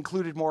 He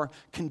included more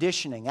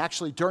conditioning.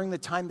 Actually, during the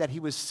time that he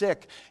was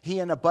sick, he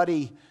and a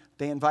buddy,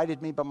 they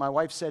invited me, but my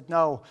wife said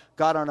no,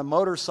 got on a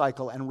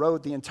motorcycle and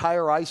rode the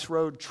entire ice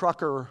road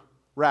trucker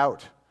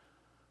route,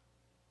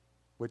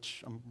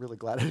 which I'm really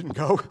glad I didn't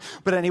go.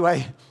 But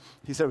anyway,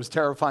 he said it was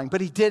terrifying.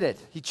 But he did it.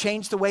 He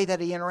changed the way that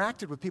he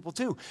interacted with people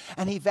too.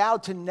 And he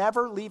vowed to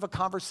never leave a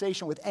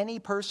conversation with any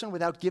person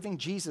without giving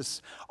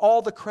Jesus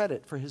all the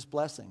credit for his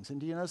blessings. And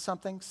do you know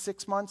something?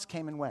 6 months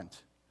came and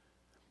went.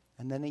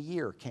 And then a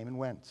year came and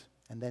went.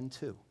 And then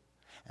 2.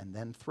 And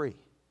then 3.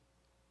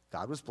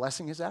 God was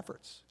blessing his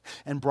efforts.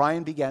 And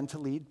Brian began to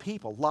lead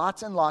people,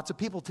 lots and lots of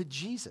people, to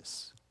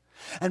Jesus.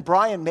 And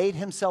Brian made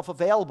himself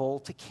available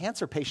to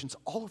cancer patients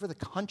all over the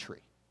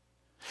country.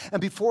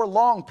 And before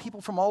long, people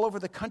from all over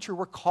the country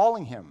were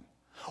calling him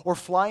or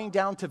flying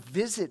down to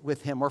visit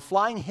with him or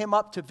flying him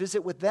up to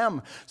visit with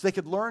them so they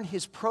could learn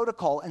his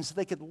protocol and so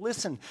they could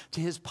listen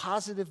to his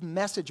positive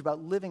message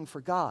about living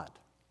for God.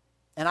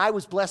 And I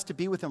was blessed to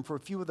be with him for a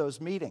few of those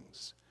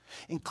meetings,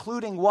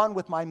 including one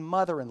with my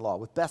mother-in-law,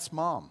 with Beth's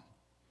mom,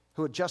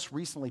 who had just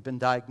recently been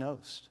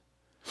diagnosed.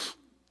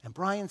 And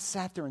Brian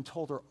sat there and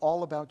told her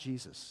all about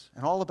Jesus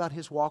and all about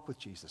his walk with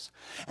Jesus.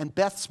 And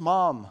Beth's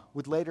mom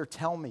would later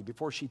tell me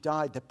before she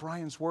died that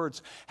Brian's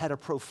words had a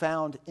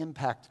profound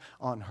impact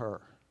on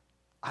her.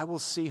 I will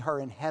see her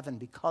in heaven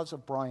because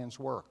of Brian's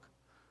work.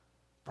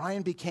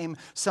 Brian became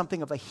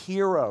something of a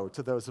hero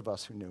to those of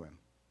us who knew him.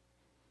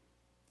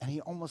 And he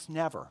almost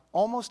never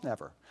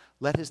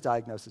let his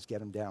diagnosis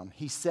get him down.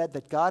 He said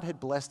that God had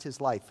blessed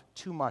his life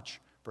too much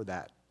for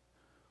that.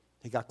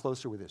 He got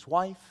closer with his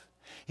wife.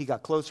 He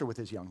got closer with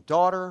his young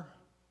daughter.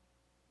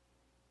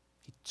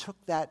 He took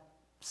that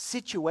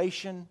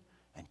situation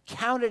and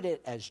counted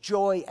it as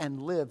joy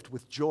and lived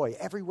with joy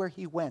everywhere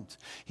he went.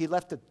 He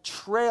left a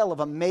trail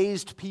of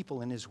amazed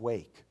people in his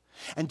wake.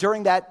 And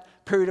during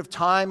that period of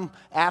time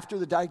after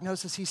the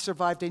diagnosis, he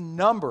survived a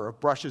number of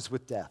brushes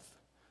with death.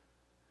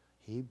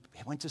 He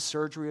went to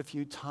surgery a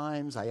few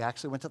times. I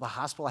actually went to the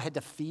hospital. I had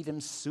to feed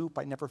him soup.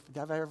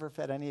 Have I ever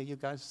fed any of you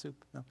guys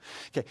soup? No?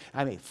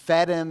 Okay,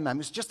 fed him. It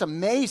was just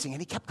amazing.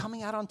 And he kept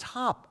coming out on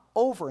top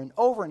over and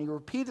over. And he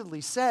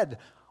repeatedly said,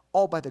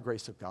 all by the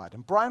grace of God.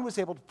 And Brian was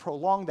able to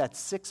prolong that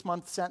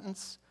 6-month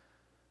sentence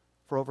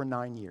for over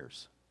 9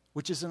 years,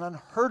 which is an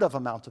unheard of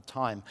amount of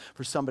time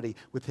for somebody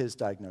with his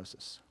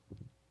diagnosis.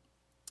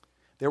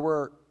 There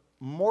were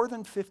more than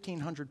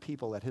 1,500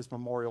 people at his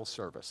memorial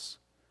service.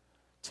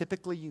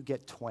 Typically, you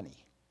get 20,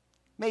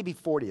 maybe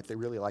 40 if they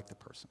really like the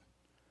person.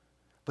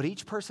 But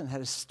each person had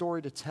a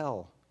story to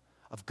tell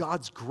of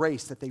God's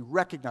grace that they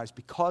recognized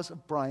because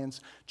of Brian's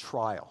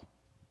trial.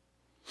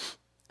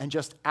 And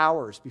just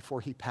hours before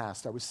he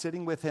passed, I was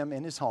sitting with him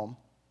in his home.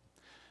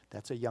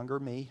 That's a younger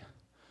me.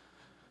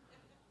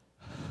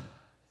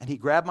 And he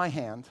grabbed my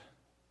hand,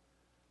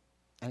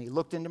 and he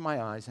looked into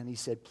my eyes, and he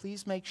said,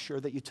 please make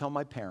sure that you tell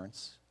my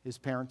parents, his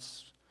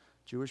parents,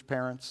 Jewish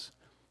parents,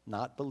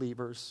 not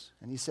believers.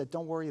 And he said,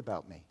 don't worry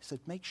about me. He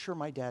said, make sure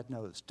my dad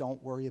knows.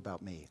 Don't worry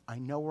about me. I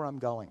know where I'm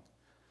going.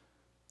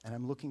 And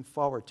I'm looking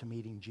forward to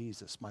meeting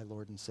Jesus, my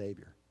Lord and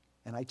Savior.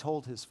 And I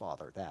told his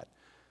father that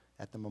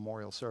at the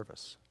memorial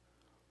service.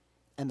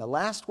 And the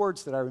last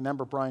words that I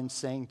remember Brian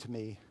saying to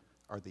me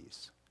are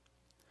these.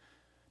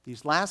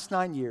 These last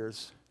 9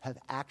 years have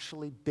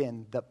actually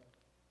been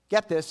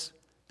get this,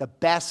 the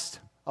best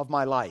of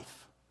my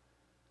life.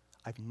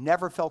 I've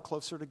never felt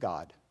closer to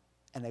God.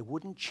 And I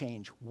wouldn't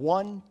change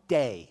one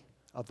day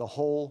of the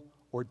whole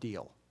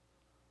ordeal.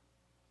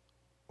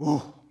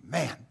 Ooh,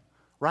 man,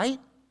 right?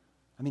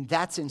 I mean,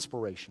 that's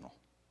inspirational.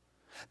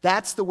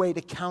 That's the way to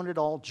count it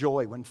all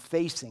joy when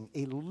facing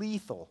a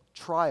lethal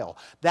trial.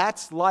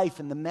 That's life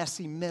in the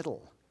messy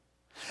middle.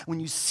 When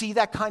you see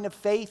that kind of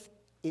faith,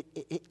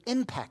 it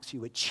impacts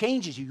you. It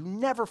changes you. You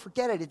never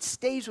forget it. It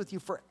stays with you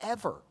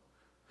forever.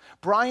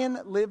 Brian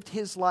lived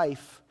his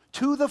life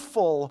to the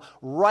full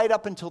right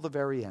up until the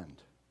very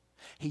end.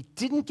 He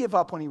didn't give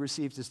up when he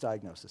received his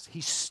diagnosis.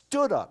 He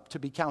stood up to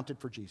be counted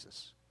for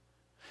Jesus.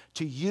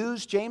 To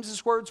use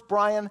James's words,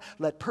 Brian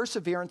let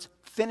perseverance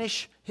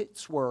finish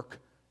its work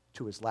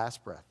to his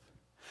last breath.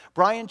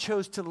 Brian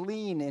chose to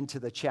lean into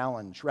the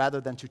challenge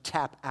rather than to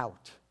tap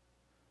out.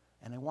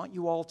 And I want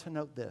you all to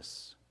note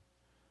this.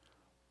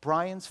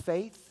 Brian's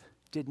faith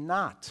did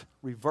not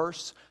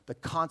reverse the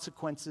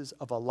consequences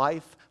of a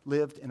life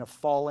lived in a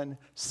fallen,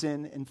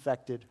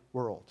 sin-infected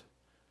world.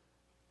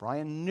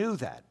 Brian knew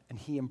that, and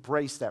he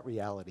embraced that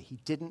reality. He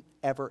didn't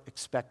ever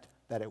expect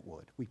that it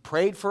would. We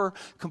prayed for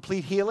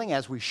complete healing,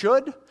 as we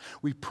should.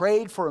 We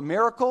prayed for a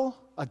miracle.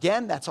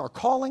 Again, that's our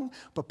calling.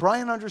 But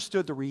Brian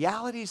understood the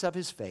realities of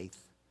his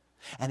faith,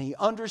 and he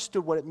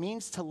understood what it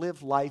means to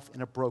live life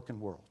in a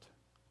broken world.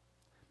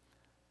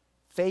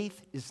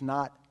 Faith is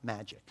not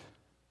magic.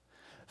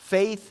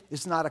 Faith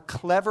is not a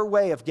clever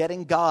way of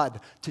getting God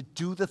to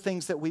do the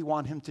things that we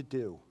want him to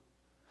do.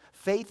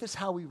 Faith is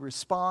how we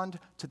respond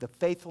to the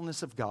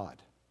faithfulness of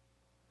God.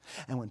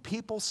 And when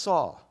people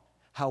saw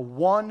how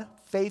one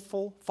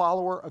faithful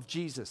follower of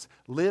Jesus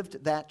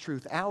lived that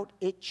truth out,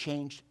 it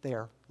changed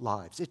their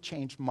lives. It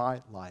changed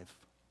my life.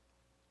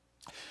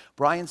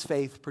 Brian's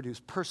faith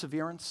produced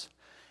perseverance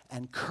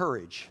and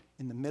courage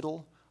in the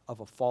middle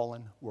of a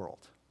fallen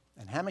world.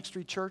 And Hammock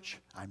Street Church,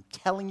 I'm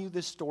telling you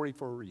this story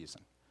for a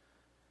reason.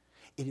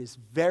 It is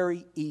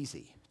very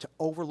easy to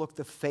overlook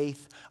the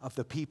faith of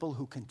the people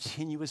who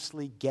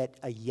continuously get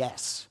a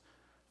yes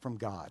from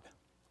God.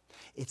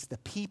 It's the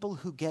people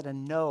who get a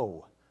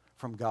no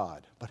from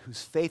God, but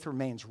whose faith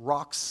remains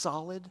rock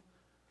solid,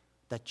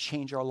 that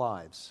change our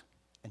lives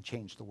and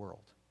change the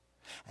world.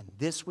 And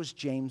this was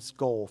James'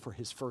 goal for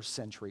his first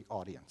century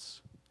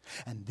audience.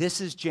 And this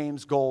is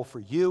James' goal for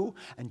you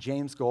and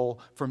James'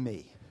 goal for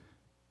me.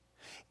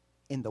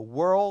 In the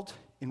world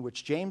in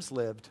which James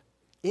lived,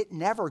 it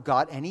never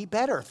got any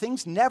better.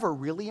 Things never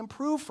really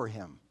improved for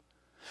him.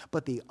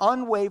 But the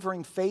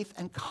unwavering faith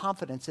and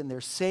confidence in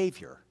their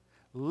Savior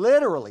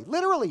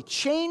literally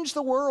changed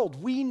the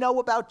world. We know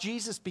about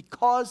Jesus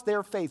because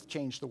their faith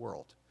changed the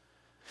world.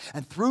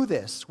 And through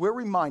this, we're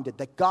reminded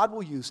that God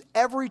will use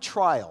every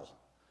trial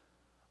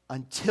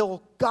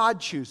until God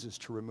chooses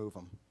to remove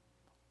them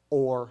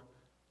or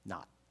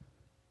not.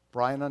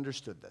 Brian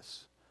understood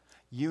this.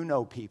 You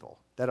know people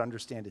that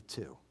understand it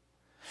too.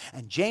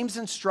 And James'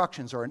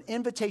 instructions are an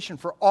invitation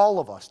for all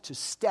of us to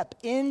step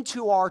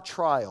into our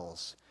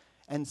trials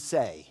and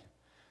say,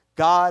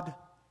 God,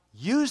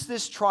 use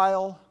this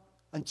trial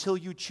until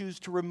you choose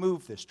to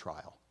remove this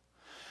trial.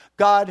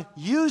 God,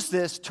 use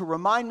this to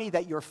remind me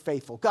that you're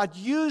faithful. God,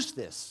 use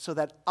this so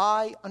that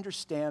I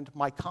understand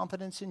my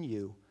confidence in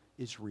you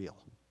is real.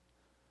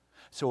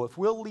 So if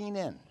we'll lean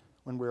in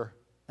when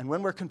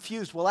we're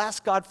confused, we'll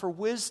ask God for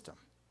wisdom.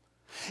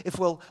 If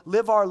we'll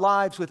live our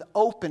lives with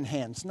open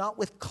hands, not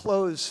with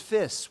closed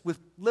fists,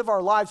 live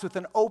our lives with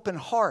an open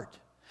heart,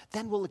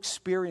 then we'll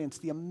experience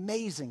the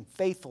amazing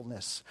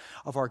faithfulness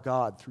of our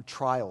God through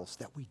trials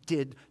that we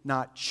did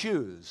not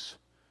choose,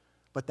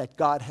 but that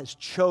God has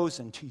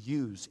chosen to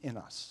use in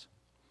us.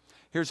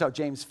 Here's how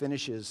James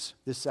finishes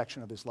this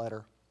section of his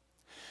letter.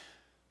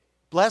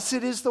 Blessed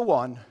is the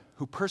one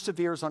who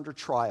perseveres under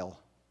trial,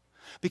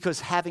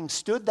 because having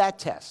stood that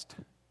test,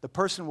 the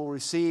person will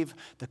receive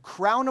the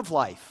crown of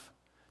life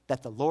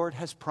that the Lord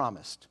has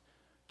promised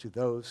to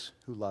those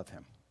who love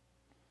him.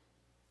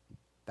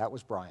 That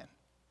was Brian.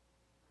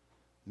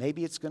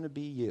 Maybe it's going to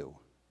be you.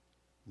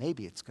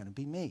 Maybe it's going to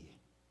be me.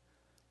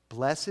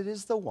 Blessed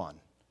is the one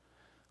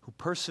who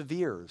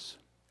perseveres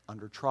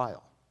under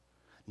trial.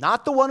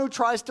 Not the one who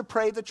tries to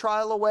pray the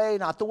trial away,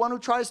 not the one who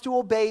tries to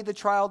obey the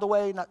trial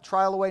away,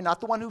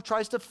 not the one who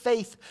tries to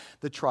faith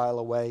the trial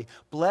away.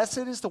 Blessed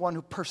is the one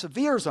who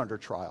perseveres under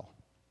trial,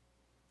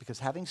 because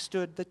having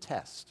stood the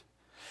test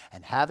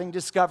and having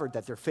discovered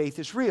that their faith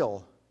is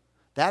real,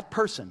 that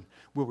person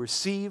will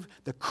receive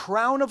the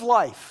crown of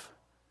life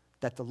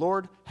that the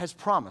Lord has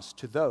promised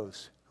to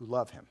those who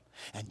love him.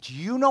 And do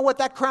you know what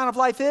that crown of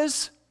life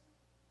is?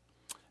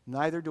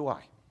 Neither do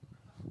I.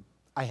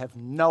 I have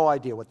no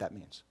idea what that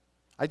means.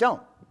 I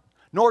don't.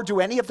 Nor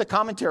do any of the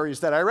commentaries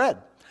that I read.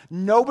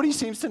 Nobody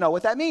seems to know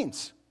what that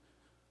means.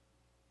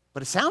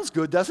 But it sounds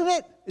good, doesn't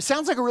it? It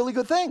sounds like a really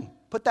good thing.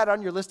 Put that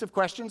on your list of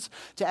questions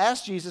to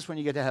ask Jesus when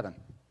you get to heaven.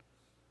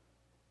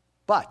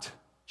 But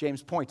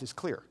James' point is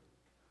clear.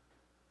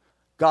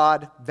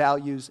 God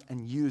values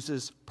and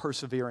uses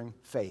persevering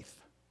faith.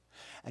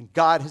 And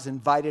God has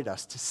invited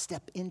us to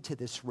step into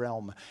this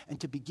realm and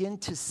to begin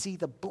to see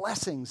the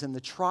blessings and the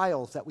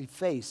trials that we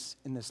face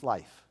in this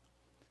life.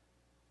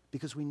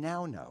 Because we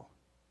now know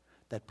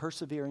that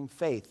persevering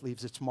faith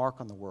leaves its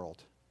mark on the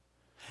world,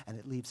 and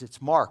it leaves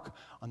its mark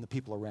on the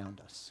people around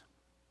us.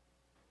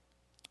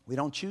 We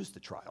don't choose the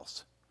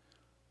trials,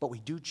 but we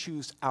do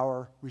choose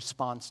our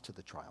response to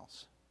the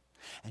trials.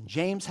 And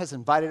James has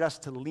invited us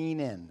to lean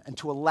in and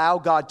to allow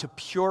God to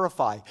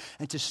purify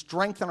and to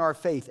strengthen our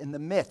faith in the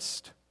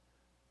midst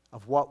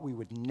of what we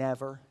would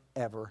never,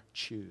 ever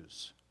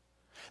choose.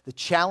 The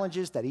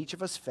challenges that each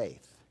of us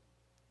face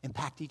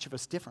impact each of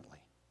us differently,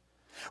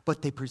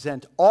 but they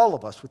present all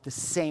of us with the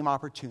same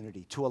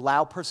opportunity to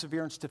allow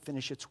perseverance to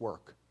finish its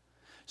work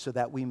so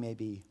that we may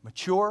be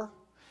mature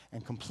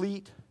and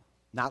complete,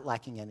 not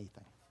lacking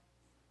anything.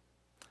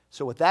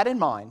 So with that in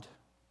mind,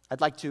 I'd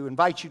like to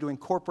invite you to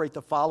incorporate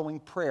the following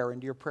prayer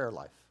into your prayer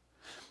life.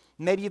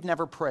 Maybe you've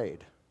never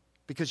prayed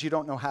because you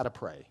don't know how to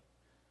pray.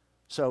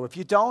 So if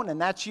you don't, and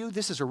that's you,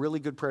 this is a really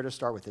good prayer to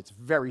start with. It's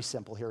very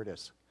simple. Here it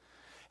is.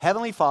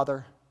 Heavenly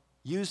Father,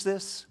 use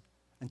this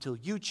until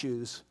you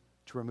choose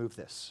to remove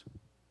this.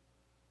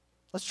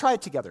 Let's try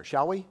it together,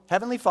 shall we?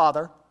 Heavenly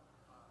Father,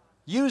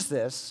 use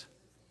this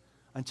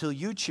until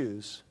you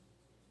choose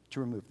to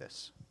remove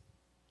this.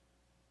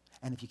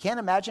 And if you can't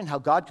imagine how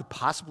God could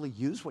possibly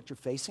use what you're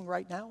facing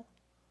right now,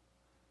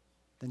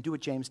 then do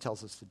what James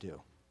tells us to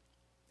do.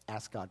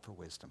 Ask God for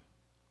wisdom.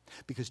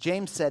 Because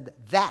James said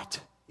that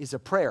is a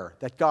prayer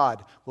that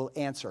God will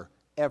answer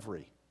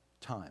every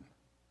time.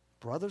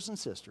 Brothers and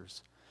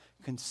sisters,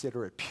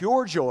 consider it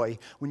pure joy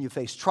when you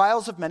face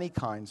trials of many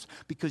kinds,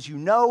 because you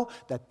know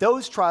that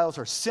those trials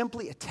are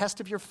simply a test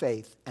of your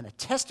faith, and a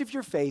test of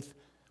your faith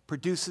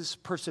produces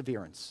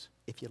perseverance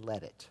if you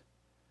let it.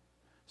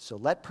 So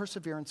let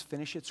perseverance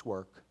finish its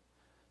work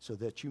so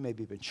that you may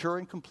be mature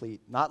and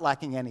complete, not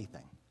lacking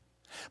anything.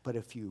 But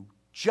if you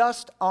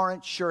just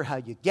aren't sure how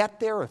you get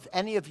there, if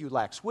any of you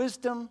lacks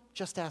wisdom,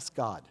 just ask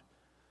God,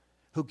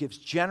 who gives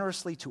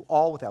generously to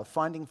all without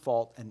finding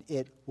fault, and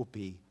it will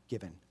be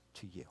given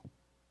to you.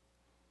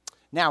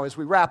 Now, as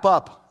we wrap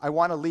up, I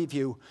want to leave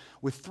you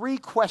with 3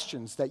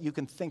 questions that you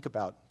can think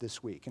about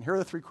this week. And here are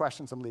the 3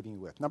 questions I'm leaving you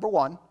with. Number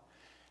 1,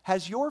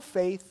 has your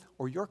faith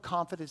or your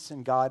confidence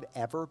in God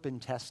ever been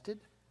tested?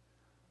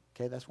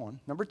 Okay, that's 1.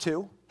 Number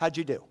 2, how'd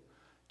you do?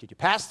 Did you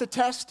pass the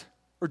test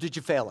or did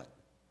you fail it?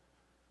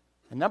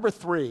 And number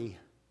 3,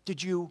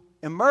 did you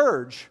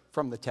emerge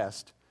from the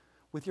test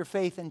with your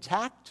faith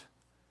intact?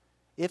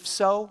 If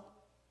so,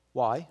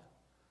 why?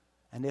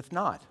 And if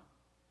not,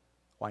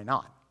 why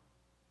not?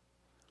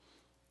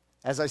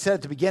 As I said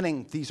at the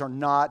beginning, these are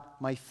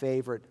not my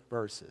favorite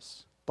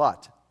verses,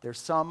 but they're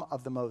some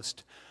of the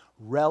most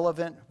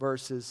relevant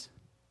verses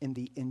in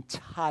the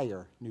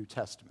entire New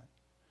Testament.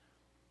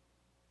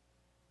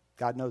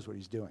 God knows what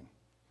he's doing.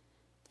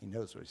 He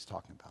knows what he's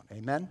talking about.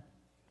 Amen?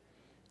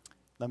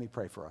 Let me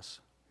pray for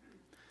us.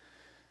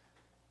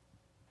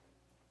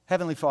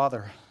 Heavenly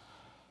Father,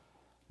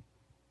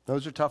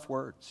 those are tough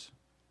words,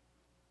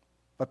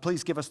 but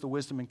please give us the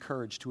wisdom and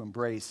courage to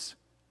embrace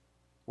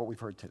what we've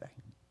heard today.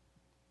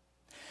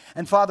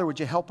 And Father, would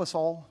you help us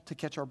all to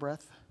catch our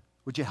breath?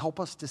 Would you help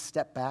us to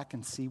step back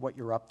and see what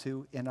you're up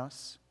to in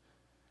us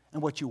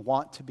and what you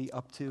want to be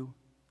up to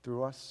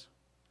through us?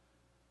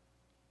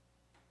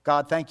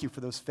 God, thank you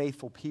for those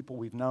faithful people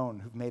we've known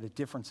who've made a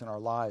difference in our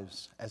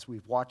lives as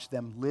we've watched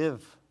them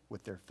live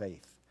with their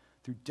faith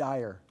through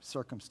dire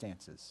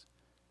circumstances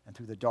and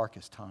through the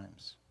darkest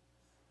times.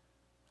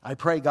 I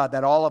pray, God,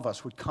 that all of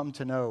us would come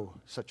to know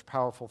such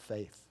powerful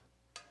faith.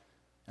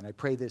 And I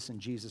pray this in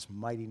Jesus'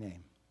 mighty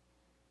name.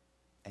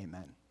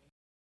 Amen.